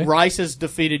 Are they? Rice has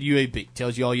defeated UAB.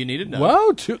 Tells you all you need to know.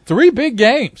 Whoa, 3 big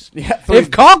games. Yeah, 3.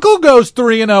 If Conkle goes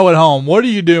 3-0 at home, what are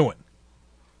you doing?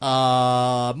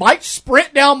 Might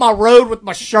sprint down my road with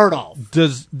my shirt off.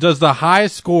 Does the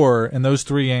highest scorer in those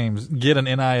 3 games get an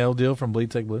NIL deal from Bleed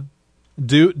Tech Blue?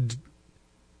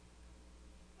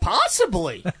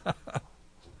 Possibly.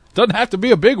 Doesn't have to be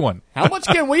a big one. How much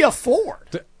can we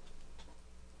afford?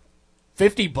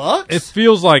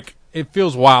 $50? It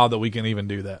feels wild that we can even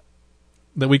do that.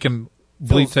 That we can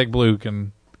Bleed Tech Blue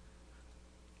can.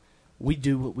 We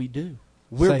do what we do.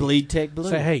 We're Bleed Tech Blue.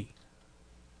 Say, hey,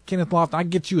 Kenneth Lofton, I can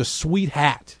get you a sweet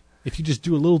hat if you just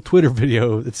do a little Twitter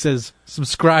video that says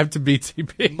subscribe to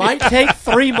BTB. Might take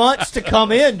 3 months to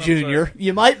come in, Junior.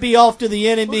 You might be off to the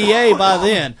NBA by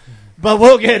then, but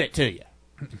we'll get it to you.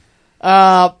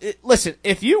 Listen,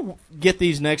 if you get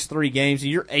these next 3 games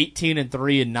and you're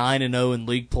 18-3 and 9-0 in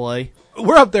league play,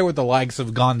 we're up there with the likes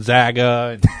of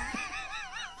Gonzaga and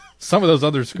some of those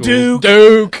other schools.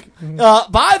 Duke.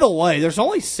 By the way, there's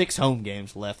only 6 home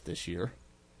games left this year.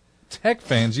 Tech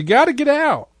fans, you got to get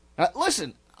out.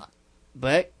 Listen,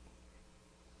 Beck,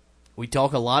 we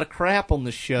talk a lot of crap on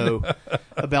this show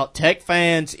about Tech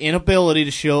fans' inability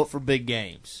to show up for big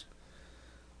games.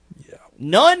 Yeah.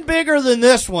 None bigger than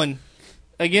this one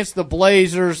against the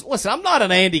Blazers. Listen, I'm not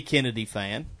an Andy Kennedy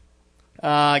fan.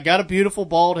 Got a beautiful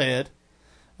bald head.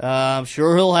 I'm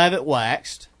sure he'll have it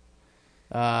waxed.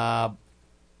 Andy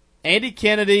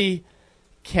Kennedy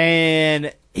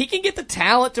can get the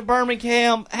talent to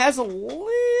Birmingham, has a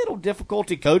little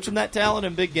difficulty coaching that talent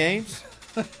in big games.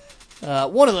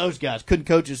 One of those guys couldn't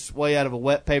coach his way out of a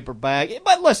wet paper bag.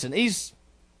 But listen,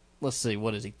 let's see,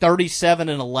 what is he,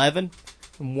 37-11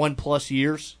 in 1+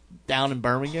 years down in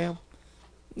Birmingham?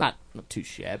 Not too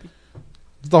shabby.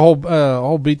 The whole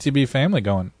BTB family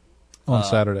going on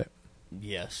Saturday.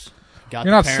 Yes. You're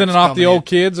not sending off the old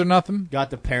kids or nothing? Got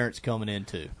the parents coming in,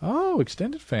 too. Oh,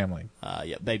 extended family.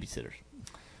 Yeah, babysitters.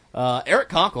 Eric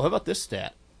Conkle, how about this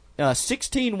stat?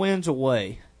 16 wins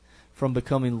away from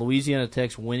becoming Louisiana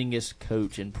Tech's winningest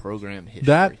coach in program history.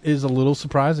 That is a little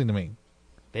surprising to me.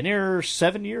 Been here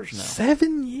 7 years now.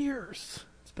 7 years.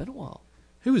 It's been a while.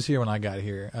 Who was here when I got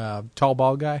here? Tall,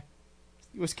 bald guy?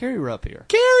 Was Kerry Rupp here?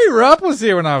 Kerry Rupp was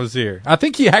here when I was here. I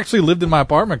think he actually lived in my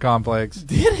apartment complex.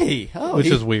 Did he? Oh, which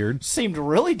is weird. Seemed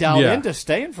really dialed into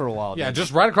staying for a while. Yeah,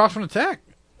 just right across from the Tech,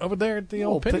 over there at the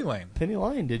old Penny Lane. Penny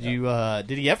Lane. Did you?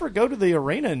 Did he ever go to the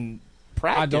arena and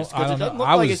practice? I don't it doesn't know.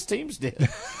 look like his teams did.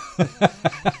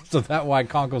 So that's why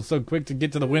Conkle's so quick to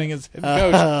get to the winningest head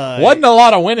coach. Wasn't a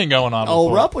lot of winning going on.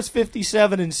 Oh, Rupp was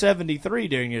 57-73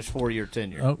 during his 4-year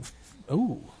tenure.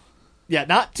 Oh. Yeah,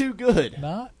 not too good.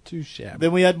 Not too shabby.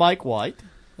 Then we had Mike White,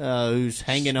 who's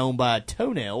hanging on by a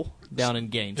toenail down in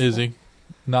Gainesville. Is he?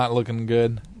 Not looking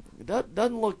good.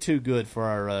 Doesn't look too good for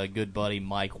our good buddy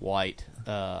Mike White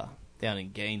down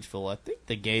in Gainesville. I think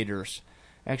the Gators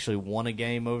actually won a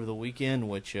game over the weekend,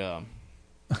 which hadn't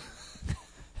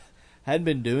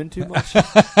been doing too much.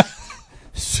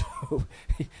 So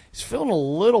he's feeling a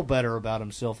little better about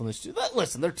himself in this.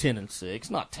 Listen, they're 10-6,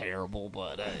 not terrible,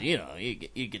 but you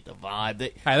get the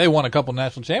vibe. They won a couple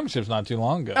national championships not too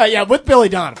long ago. Yeah, with Billy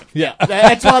Donovan. Yeah,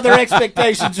 that's why their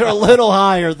expectations are a little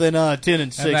higher than 10-6.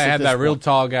 And they had that real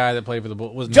tall guy that played for the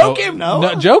Bulls. Joakim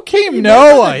Noah. Joakim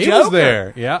Noah. He was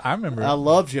there. Yeah, I remember. I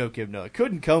love Joakim Noah.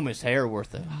 Couldn't comb his hair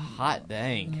worth a hot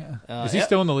dang. Yeah. Is he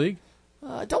still in the league?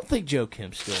 I don't think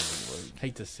Joakim's still in the league.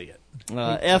 Hate to see it.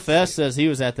 FS says he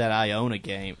was at that Iona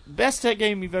game. Best Tech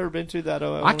game you've ever been to, that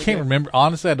Iona I can't remember.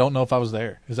 Honestly, I don't know if I was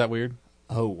there. Is that weird?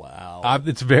 Oh, wow.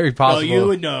 It's very possible. No, you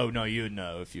would know. No, you would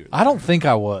know if you were there. I don't think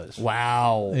I was.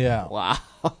 Wow. Yeah. Wow.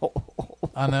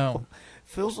 I know.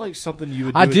 Feels like something you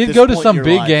would do I at did this go to point some in your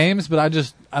big life. games, but I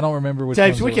don't remember which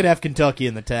Tapes, ones. we could have Kentucky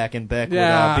in the TAC, and Beck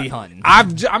would be hunting.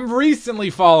 I'm recently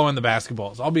following the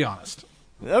basketballs. I'll be honest.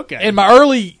 Okay. In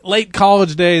my late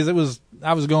college days, I was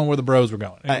going where the bros were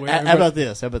going. How about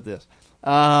this?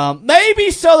 Maybe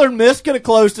Southern Miss could have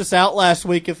closed us out last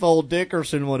week if old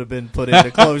Dickerson would have been put in to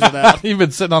close it out. You've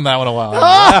been sitting on that one a while.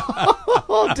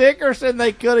 Dickerson,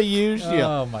 they could have used you.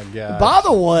 Oh, my God. By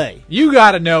the way, you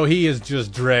got to know he is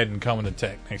just dreading coming to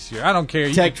Tech next year. I don't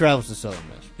care. Tech travels to Southern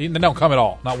Miss. He don't come at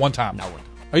all. Not one time. Not one time.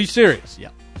 Are you serious? Yeah.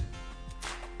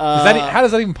 How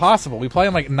is that even possible? We play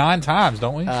him like 9 times,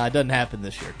 don't we? It doesn't happen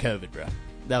this year. COVID, bro.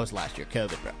 That was last year.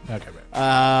 COVID, bro. Okay, bro.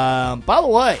 By the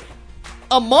way,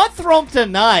 a month from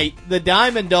tonight, the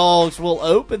Diamond Dogs will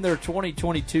open their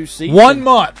 2022 season. 1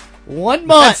 month. 1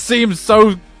 month. That seems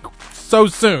so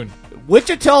soon.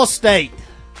 Wichita State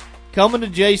coming to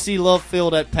J.C. Love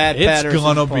Field at Pat Patterson. It's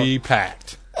gonna be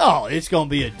packed. Oh, it's gonna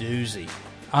be a doozy.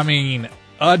 I mean,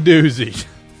 a doozy.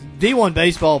 D1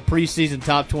 Baseball preseason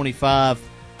top 25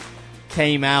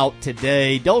 came out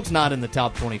today. Dogs not in the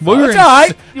top 25. That's all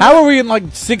right. How are we in like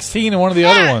 16 in one of the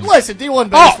other ones? Listen, D1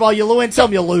 Baseball, you win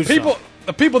some, you lose some.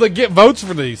 The people that get votes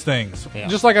for these things,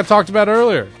 just like I talked about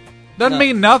earlier, doesn't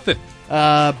mean nothing.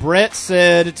 Brett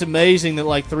said it's amazing that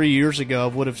like 3 years ago I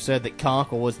would have said that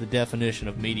Conkle was the definition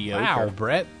of mediocre. Wow,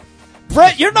 Brett.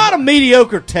 Brett, you're not a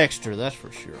mediocre texter, that's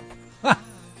for sure.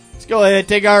 Let's go ahead and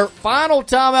take our final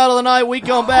time out of the night. We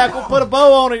come back, we'll put a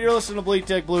bow on it. You're listening to Bleed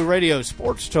Tech Blue Radio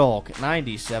Sports Talk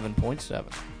 97.7.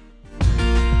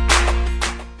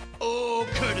 Oh,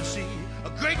 courtesy,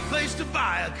 a great place to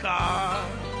buy a car.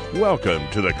 Welcome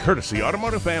to the Courtesy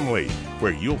Automotive family,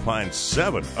 where you'll find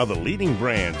 7 of the leading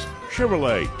brands: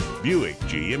 Chevrolet, Buick,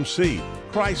 GMC,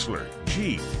 Chrysler,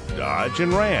 Jeep, Dodge,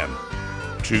 and Ram.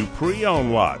 2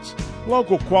 pre-owned lots,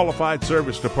 local qualified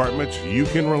service departments you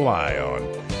can rely on.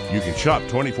 You can shop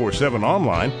 24/7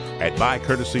 online at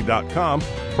buycourtesy.com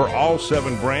for all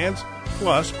 7 brands,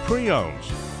 plus pre-owns.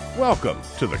 Welcome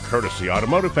to the Courtesy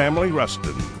Automotive family,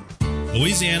 Ruston.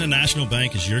 Louisiana National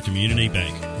Bank is your community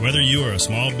bank. Whether you are a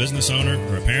small business owner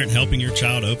or a parent helping your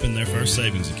child open their first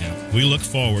savings account, we look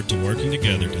forward to working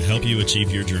together to help you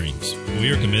achieve your dreams. We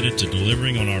are committed to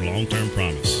delivering on our long-term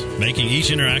promise, making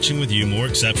each interaction with you more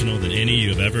exceptional than any you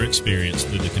have ever experienced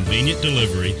through the convenient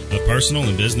delivery of personal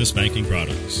and business banking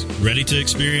products. Ready to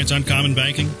experience uncommon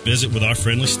banking? Visit with our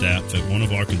friendly staff at one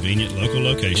of our convenient local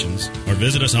locations or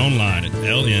visit us online at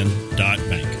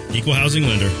ln.bank. Equal housing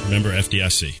lender, member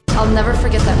FDIC. I'll never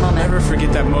forget that moment. Never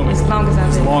forget that moment. As long as I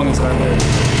live. As long as I live.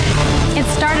 It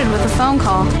started with a phone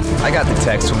call. I got the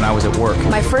text when I was at work.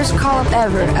 My first call up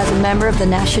ever as a member of the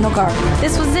National Guard.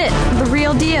 This was it, the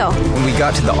real deal. When we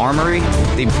got to the armory,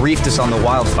 they briefed us on the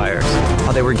wildfires,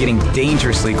 how they were getting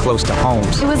dangerously close to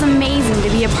homes. It was amazing to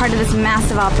be a part of this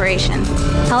massive operation.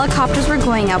 Helicopters were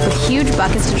going out with huge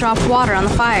buckets to drop water on the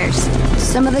fires.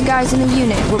 Some of the guys in the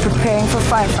unit were preparing for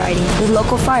firefighting with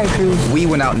local fire crews. We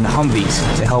went out in Humvees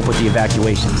to help with the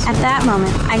evacuations. At that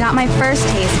moment, I got my first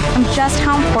taste of just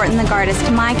how important the Guard is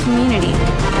to my community.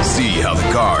 See how the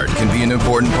Guard can be an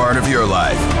important part of your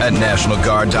life at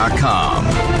NationalGuard.com.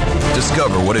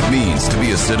 Discover what it means to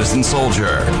be a citizen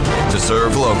soldier, to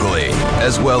serve locally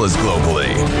as well as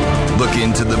globally. Look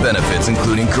into the benefits,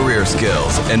 including career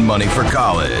skills and money for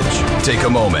college. Take a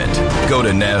moment. Go to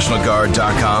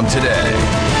NationalGuard.com today.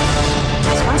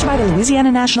 Sponsored by the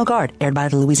Louisiana National Guard, aired by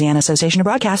the Louisiana Association of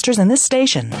Broadcasters and this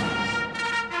station.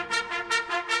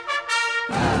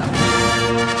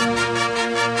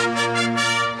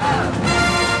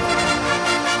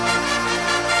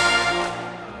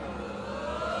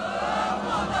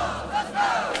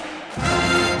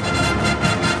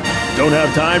 Don't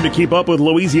have time to keep up with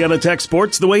Louisiana Tech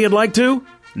sports the way you'd like to?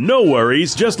 No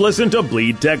worries, just listen to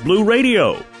Bleed Tech Blue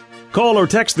Radio. Call or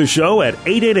text the show at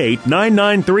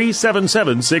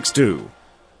 888-993-7762.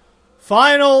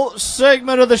 Final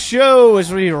segment of the show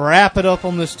as we wrap it up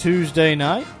on this Tuesday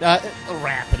night.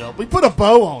 Wrap it up. We put a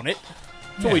bow on it.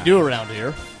 That's what we do around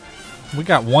here. We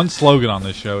got one slogan on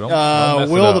this show. Don't mess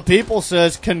it Will up. the People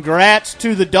says, congrats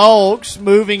to the Dogs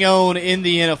moving on in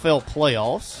the NFL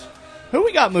playoffs. Who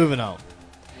we got moving on?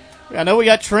 I know we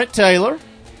got Trent Taylor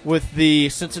with the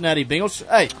Cincinnati Bengals.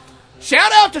 Hey,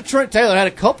 shout out to Trent Taylor. Had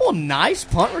a couple of nice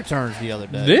punt returns the other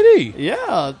day. Did he?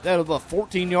 Yeah, had a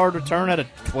 14-yard return, had a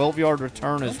 12-yard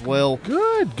return as well.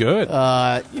 Good. Just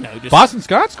Boston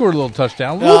Scott scored a little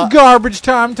touchdown. A little garbage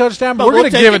time touchdown, but we're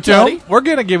going to give it to him. We're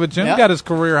going to give it to him. Yep. Got his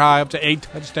career high up to 8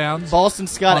 touchdowns. Boston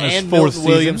Scott on his and fourth Milton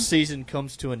Williams' season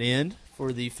comes to an end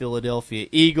for the Philadelphia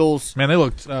Eagles. Man, they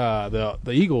looked the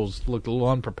Eagles looked a little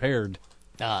unprepared.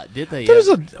 Did they?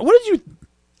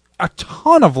 A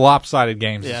ton of lopsided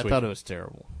games this I week. thought it was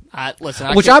terrible. I've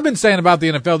been saying about the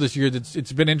NFL this year.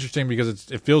 It's been interesting because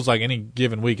it feels like any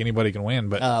given week anybody can win,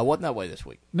 but wasn't that way this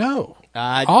week. No,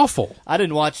 awful. I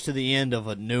didn't watch to the end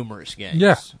of numerous games.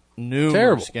 Yeah,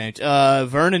 numerous games.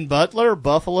 Vernon Butler,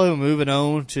 Buffalo, moving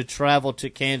on to travel to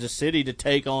Kansas City to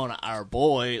take on our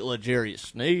boy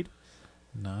L'Jarius Sneed.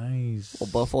 Nice. Well,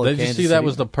 Buffalo, Did you Kansas see that City.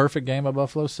 was the perfect game of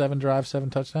Buffalo? 7 drives, 7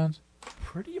 touchdowns.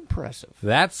 Pretty impressive.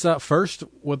 That's first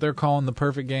what they're calling the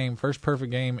perfect game, first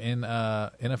perfect game in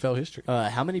NFL history.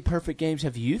 How many perfect games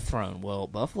have you thrown? Well,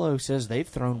 Buffalo says they've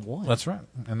thrown one. That's right,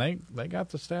 and they got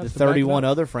the stats. The to back it 31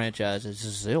 up. other franchises,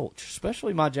 zilch,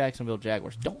 especially my Jacksonville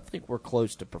Jaguars, don't think we're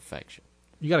close to perfection.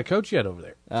 You got a coach yet over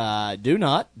there? Do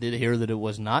not. Did hear that it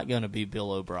was not going to be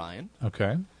Bill O'Brien.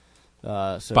 Okay.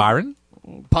 So Byron?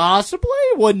 Possibly.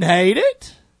 Wouldn't hate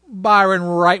it. Byron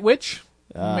Rightwich?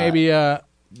 Maybe.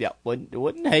 Yeah,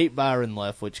 wouldn't hate Byron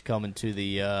Leftwich coming to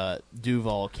the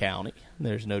Duval County.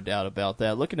 There's no doubt about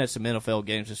that. Looking at some NFL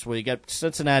games this week, got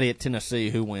Cincinnati at Tennessee.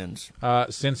 Who wins?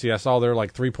 Cincy. I saw they're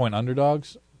like 3-point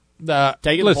underdogs.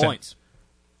 Taking the points.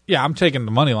 Yeah, I'm taking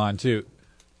the money line too.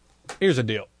 Here's the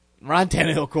deal. Ryan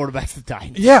Tannehill quarterbacks the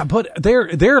Titans. Yeah, but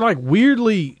they're like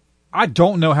weirdly. I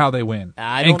don't know how they win.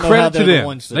 I don't and know credit how to they're the them.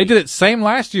 ones to They did it same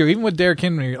last year, even with Derrick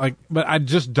Henry. But I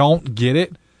just don't get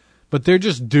it. But they're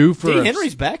just due for. D.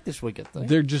 Henry's back this week, I think.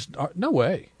 They're just no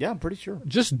way. Yeah, I'm pretty sure.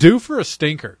 Just due for a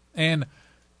stinker. And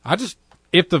I just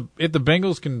if the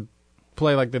Bengals can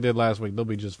play like they did last week, they'll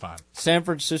be just fine. San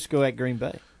Francisco at Green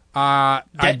Bay.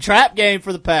 That trap game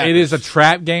for the Packers. It is a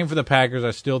trap game for the Packers.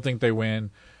 I still think they win.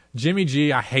 Jimmy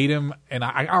G, I hate him, and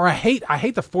I hate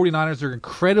the 49ers. They're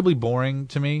incredibly boring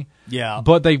to me. Yeah,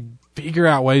 but they figure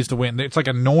out ways to win. It's like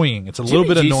annoying. It's a little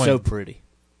bit annoying. So pretty.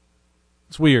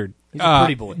 It's weird. He's a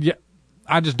pretty boy. Yeah,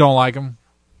 I just don't like him,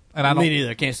 and I don't. Me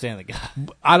neither. I can't stand the guy.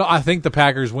 I think the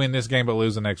Packers win this game but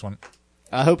lose the next one.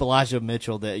 I hope Elijah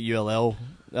Mitchell, the ULL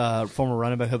former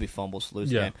running back, hope he fumbles, lose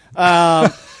the game.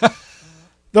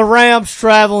 The Rams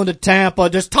traveling to Tampa.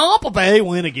 Does Tampa Bay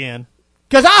win again?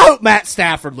 Because I hope Matt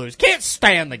Stafford loses. Can't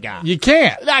stand the guy. You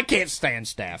can't. I can't stand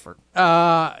Stafford.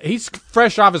 He's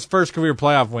fresh off his first career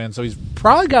playoff win, so he's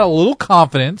probably got a little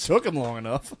confidence. Took him long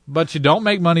enough. But you don't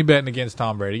make money betting against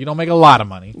Tom Brady. You don't make a lot of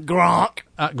money. Gronk.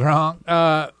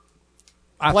 Playoff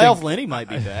Lenny might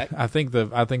be back. I think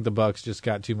the Bucks just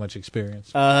got too much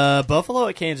experience. Buffalo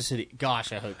at Kansas City.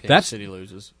 Gosh, I hope Kansas City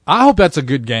loses. I hope that's a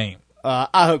good game.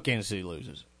 I hope Kansas City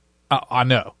loses. I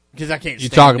know. Because I can't stand you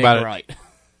talk about Nick it Wright.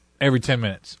 Every 10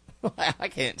 minutes. I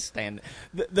can't stand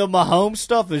it. The Mahomes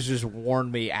stuff has just worn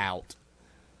me out.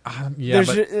 Yeah,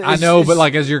 but I know, but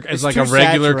like as a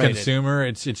regular consumer,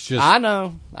 it's just I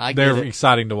know. They're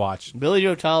exciting to watch. Billy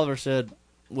Joe Tolliver said,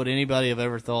 "Would anybody have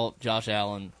ever thought Josh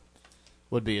Allen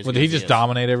would be as good Did he as just is?"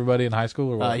 dominate everybody in high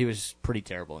school or what? He was pretty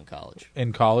terrible in college.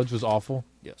 In college was awful?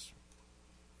 Yes.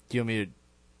 Do you want me to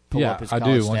pull up his I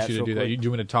college do want stats you to real do that. quick? You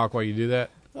want me to talk while you do that?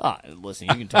 Listen,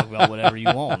 you can talk about whatever you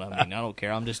want. I mean, I don't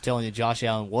care. I'm just telling you Josh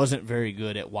Allen wasn't very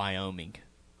good at Wyoming.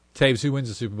 Taves, who wins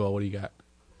the Super Bowl? What do you got?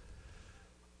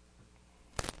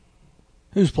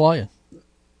 Who's playing?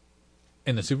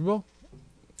 In the Super Bowl?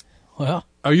 Well.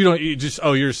 You're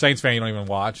a Saints fan, you don't even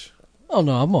watch? Oh,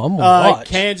 no, I'm going to watch.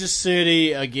 Kansas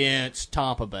City against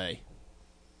Tampa Bay.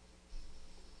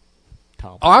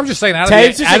 I'm just saying, out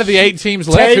of the 8 teams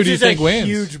left, who do you think wins?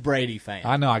 Huge Brady fan.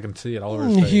 I know, I can see it all over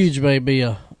his face. Huge maybe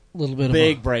a little bit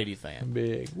big of a Brady fan.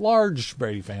 Big, large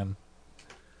Brady fan.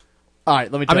 All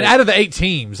right, let me. out of the 8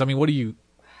 teams, what do you?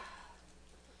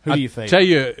 Who do you think? Tell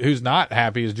you who's not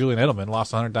happy is Julian Edelman.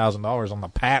 Lost $100,000 on the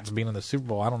Pats being in the Super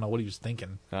Bowl. I don't know what he was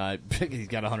thinking. He's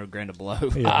got $100,000 to blow.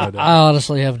 I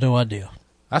honestly have no idea.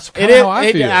 That's kind of how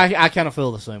I feel. I kind of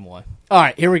feel the same way. All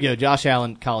right, here we go. Josh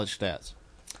Allen college stats.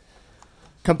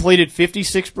 Completed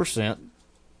 56%.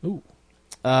 Ooh.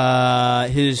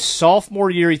 His sophomore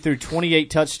year, he threw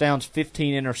 28 touchdowns,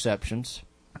 15 interceptions.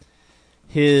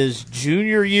 His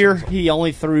junior year, he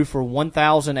only threw for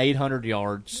 1,800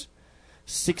 yards,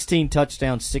 16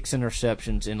 touchdowns, 6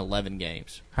 interceptions in 11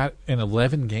 games. In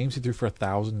 11 games, he threw for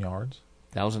 1,000 yards?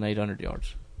 1,800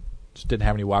 yards. Just didn't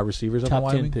have any wide receivers up in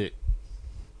Wyoming? Top 10 pick.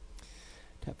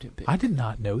 Top 10 pick. I did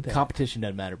not know that. Competition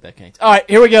doesn't matter, Beck Haynes. All right,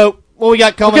 here we go. What we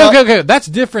got coming up? Okay. That's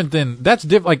different.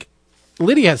 Like,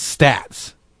 Liddy has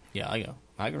stats. Yeah,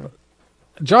 I agree.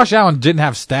 Josh Allen didn't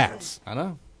have stats. I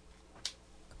know.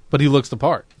 But he looks the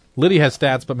part. Liddy has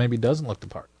stats, but maybe doesn't look the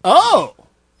part. Oh!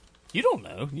 You don't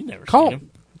know. You never seen him.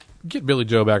 Get Billy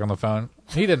Joe back on the phone.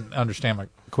 He didn't understand my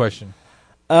question.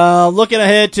 Looking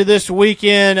ahead to this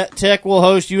weekend, Tech will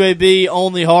host UAB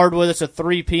on the hardwood. It's a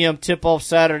 3 p.m. tip-off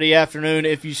Saturday afternoon.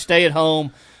 If you stay at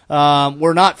home,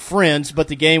 we're not friends, but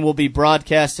the game will be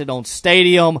broadcasted on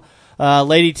Stadium.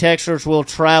 Lady Texers will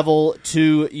travel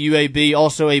to UAB.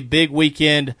 Also a big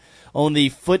weekend on the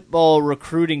football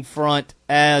recruiting front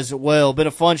as well. Been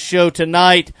a fun show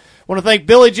tonight. Want to thank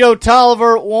Billy Joe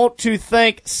Tolliver. Want to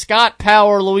thank Scott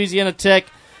Power, Louisiana Tech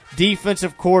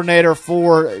defensive coordinator,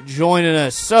 for joining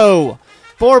us. So,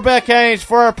 For Beck Haynes,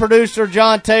 for our producer,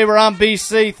 John Tabor, I'm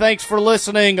BC. Thanks for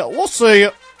listening. We'll see you.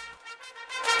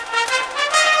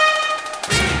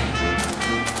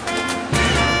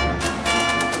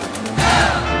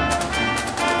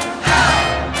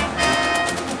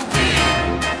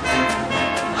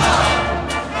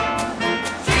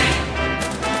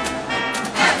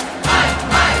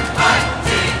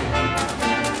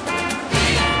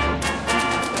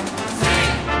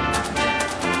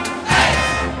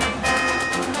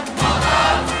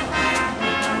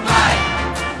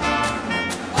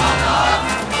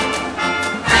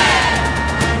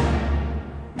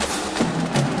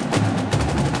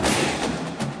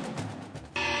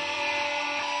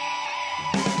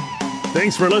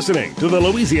 Thanks for listening to the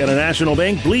Louisiana National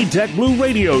Bank Bleed Tech Blue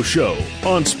Radio Show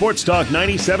on Sports Talk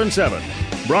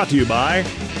 97.7. Brought to you by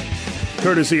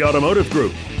Courtesy Automotive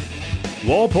Group,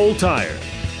 Walpole Tire,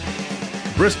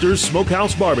 Brister's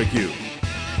Smokehouse Barbecue,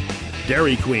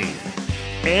 Dairy Queen,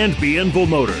 and Bienville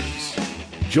Motors.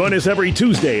 Join us every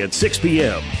Tuesday at 6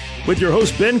 p.m. with your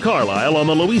host Ben Carlisle on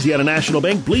the Louisiana National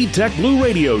Bank Bleed Tech Blue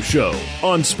Radio Show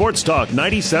on Sports Talk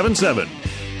 97.7.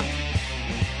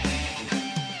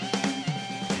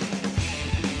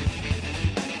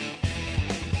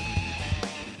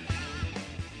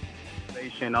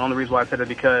 The only reason why I said it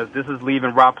because this is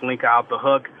leaving Rob Pelinka out the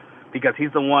hook because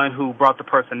he's the one who brought the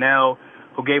personnel,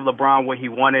 who gave LeBron what he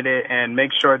wanted it, and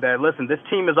make sure that, listen, this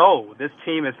team is old. This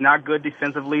team is not good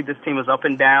defensively. This team is up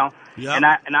and down. Yep.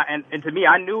 And to me,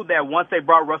 I knew that once they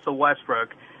brought Russell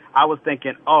Westbrook, I was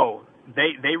thinking,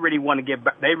 they really want to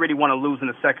they really want to lose in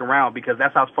the second round because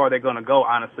that's how far they're going to go,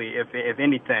 honestly, if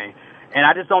anything. And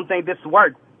I just don't think this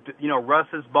worked. You know, Russ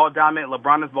is ball dominant,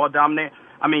 LeBron is ball dominant.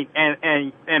 I mean,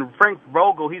 and Frank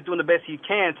Vogel, he's doing the best he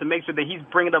can to make sure that he's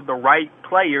bringing up the right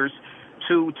players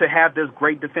to have this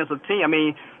great defensive team. I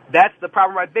mean, that's the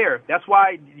problem right there. That's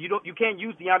why you can't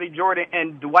use DeAndre Jordan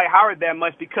and Dwight Howard that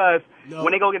much because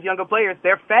when they go get younger players,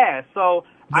 they're fast. So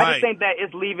I just think that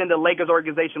it's leaving the Lakers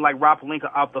organization like Rob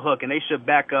Pelinka off the hook, and they should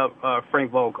back up Frank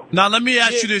Vogel. Now, let me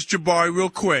ask you this, Jabari, real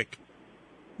quick.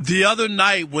 The other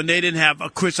night when they didn't have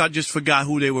Chris, I just forgot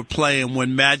who they were playing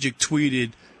when Magic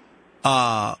tweeted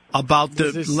about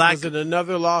the lack. Was it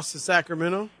another loss to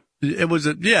Sacramento? It was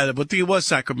but it was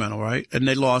Sacramento, right? And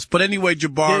they lost. But anyway,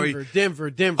 Jabari.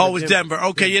 Denver. Oh, it was Denver.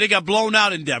 Okay, yeah, they got blown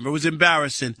out in Denver. It was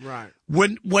embarrassing. Right.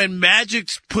 When Magic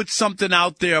put something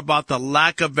out there about the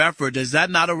lack of effort, is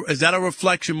that a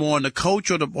reflection more on the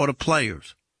coach or the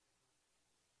players?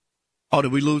 Oh,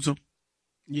 did we lose him?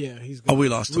 Yeah, he's. We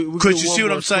lost him. Chris, you see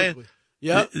what I'm saying?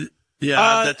 Yeah.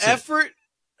 Yeah. That's effort.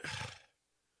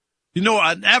 You know,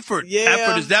 an effort. Yeah.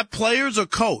 Effort, is that players or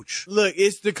coach? Look,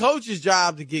 it's the coach's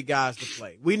job to get guys to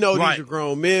play. We know these are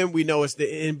grown men. We know it's the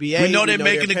NBA. We know they're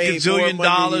making a gazillion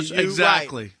dollars.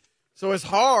 Exactly. Right. So it's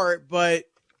hard, but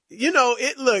you know,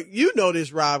 you know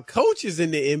this, Rob. Coaches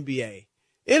in the NBA,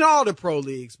 in all the pro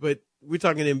leagues, but we're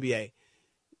talking NBA.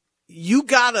 You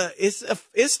gotta,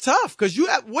 it's tough because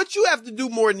what you have to do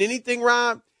more than anything,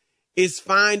 Rob, is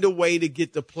find a way to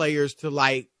get the players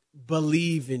to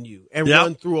believe in you and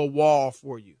run through a wall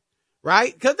for you,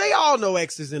 right? Because they all know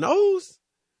X's and O's.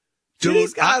 Dude,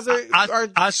 these guys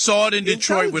I saw it in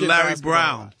Detroit with Larry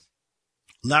Brown.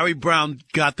 Larry Brown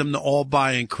got them to all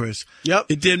buy in, Chris. Yep.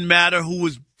 It didn't matter who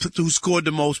scored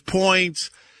the most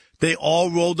points. They all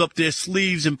rolled up their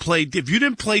sleeves and played. If you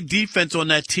didn't play defense on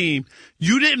that team,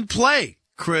 you didn't play,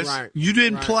 Chris. Right. You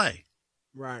didn't play.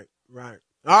 Right. All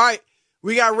right.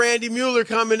 We got Randy Mueller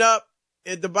coming up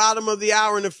at the bottom of the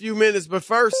hour in a few minutes. But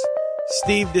first,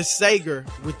 Steve DeSager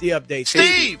with the update.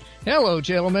 Steve! Hello,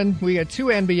 gentlemen. We got 2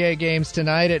 NBA games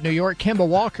tonight at New York. Kemba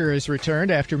Walker has returned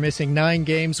after missing 9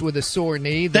 games with a sore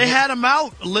knee. They had him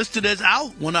listed as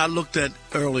out when I looked at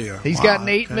earlier. He's gotten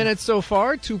 8 minutes so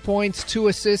far, 2 points, 2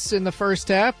 assists in the first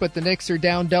half, but the Knicks are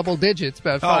down double digits,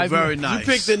 about 5 very nice. You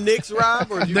picked the Knicks,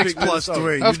 Rob, or you Knicks picked plus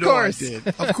Minnesota? 3. Of course. I did.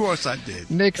 Of course I did.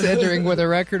 Knicks entering with a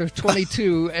record of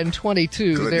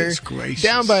 22-22. Goodness They're gracious.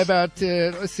 down by about,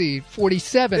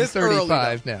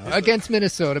 47-35 now. Against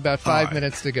Minnesota, about 5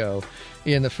 minutes to go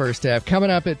in the first half.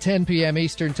 Coming up at 10 p.m.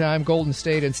 Eastern Time, Golden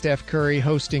State and Steph Curry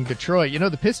hosting Detroit. You know,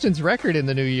 the Pistons' record in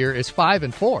the new year is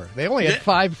 5-4. They only had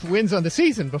 5 wins on the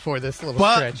season before this little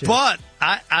stretch. But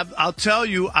I'll tell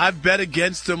you, I've bet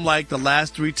against them like the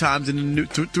last 3 times in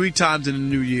the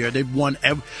new year. They've won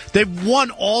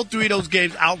all 3 of those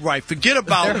games outright. Forget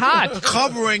about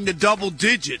covering the double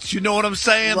digits. You know what I'm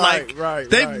saying?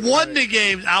 They've won the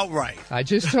games outright. I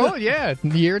just told you,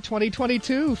 year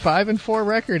 2022, 5-4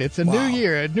 record. It's a new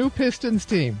year, a new Pistons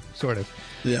team, sort of.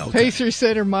 Yeah, okay. Pacers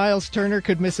center Miles Turner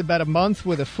could miss about a month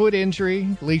with a foot injury.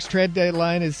 League's trade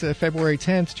deadline is February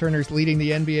 10th. Turner's leading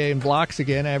the NBA in blocks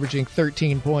again, averaging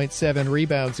 13.7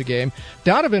 rebounds a game.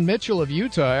 Donovan Mitchell of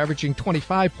Utah, averaging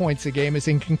 25 points a game, is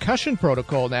in concussion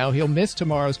protocol now. He'll miss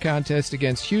tomorrow's contest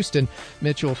against Houston.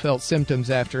 Mitchell felt symptoms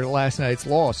after last night's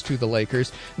loss to the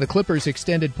Lakers. The Clippers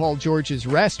extended Paul George's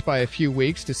rest by a few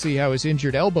weeks to see how his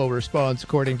injured elbow responds,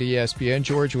 according to ESPN.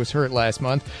 George was hurt last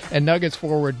month. And Nuggets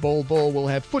forward Bol Bol will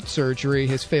have foot surgery.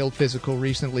 His failed physical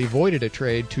recently voided a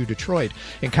trade to Detroit.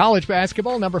 In college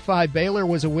basketball, number 5 Baylor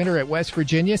was a winner at West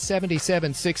Virginia,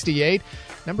 77-68.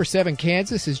 Number 7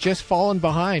 Kansas has just fallen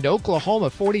behind Oklahoma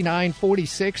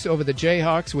 49-46 over the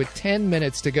Jayhawks with 10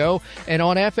 minutes to go. And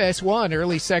on FS1,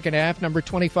 early second half, number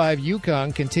 25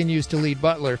 UConn continues to lead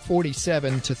Butler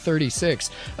 47-36.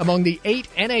 Among the 8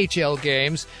 NHL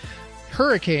games,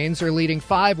 Hurricanes are leading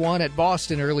 5-1 at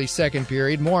Boston early second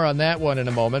period. More on that one in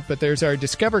a moment. But there's our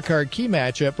Discover Card key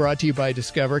matchup brought to you by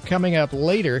Discover. Coming up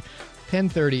later,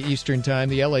 10:30 Eastern Time,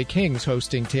 the LA Kings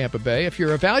hosting Tampa Bay. If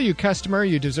you're a value customer,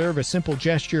 you deserve a simple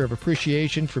gesture of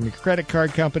appreciation from your credit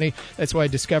card company. That's why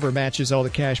Discover matches all the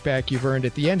cash back you've earned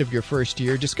at the end of your first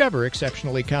year. Discover,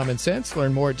 exceptionally common sense.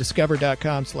 Learn more at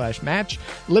discover.com/match.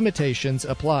 Limitations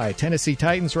apply. Tennessee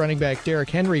Titans running back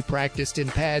Derrick Henry practiced in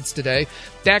pads today.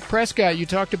 Dak Prescott, you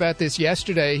talked about this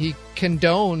yesterday. He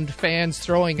condoned fans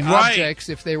throwing objects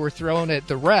if they were thrown at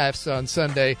the refs on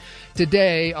Sunday.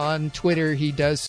 Today on Twitter, he does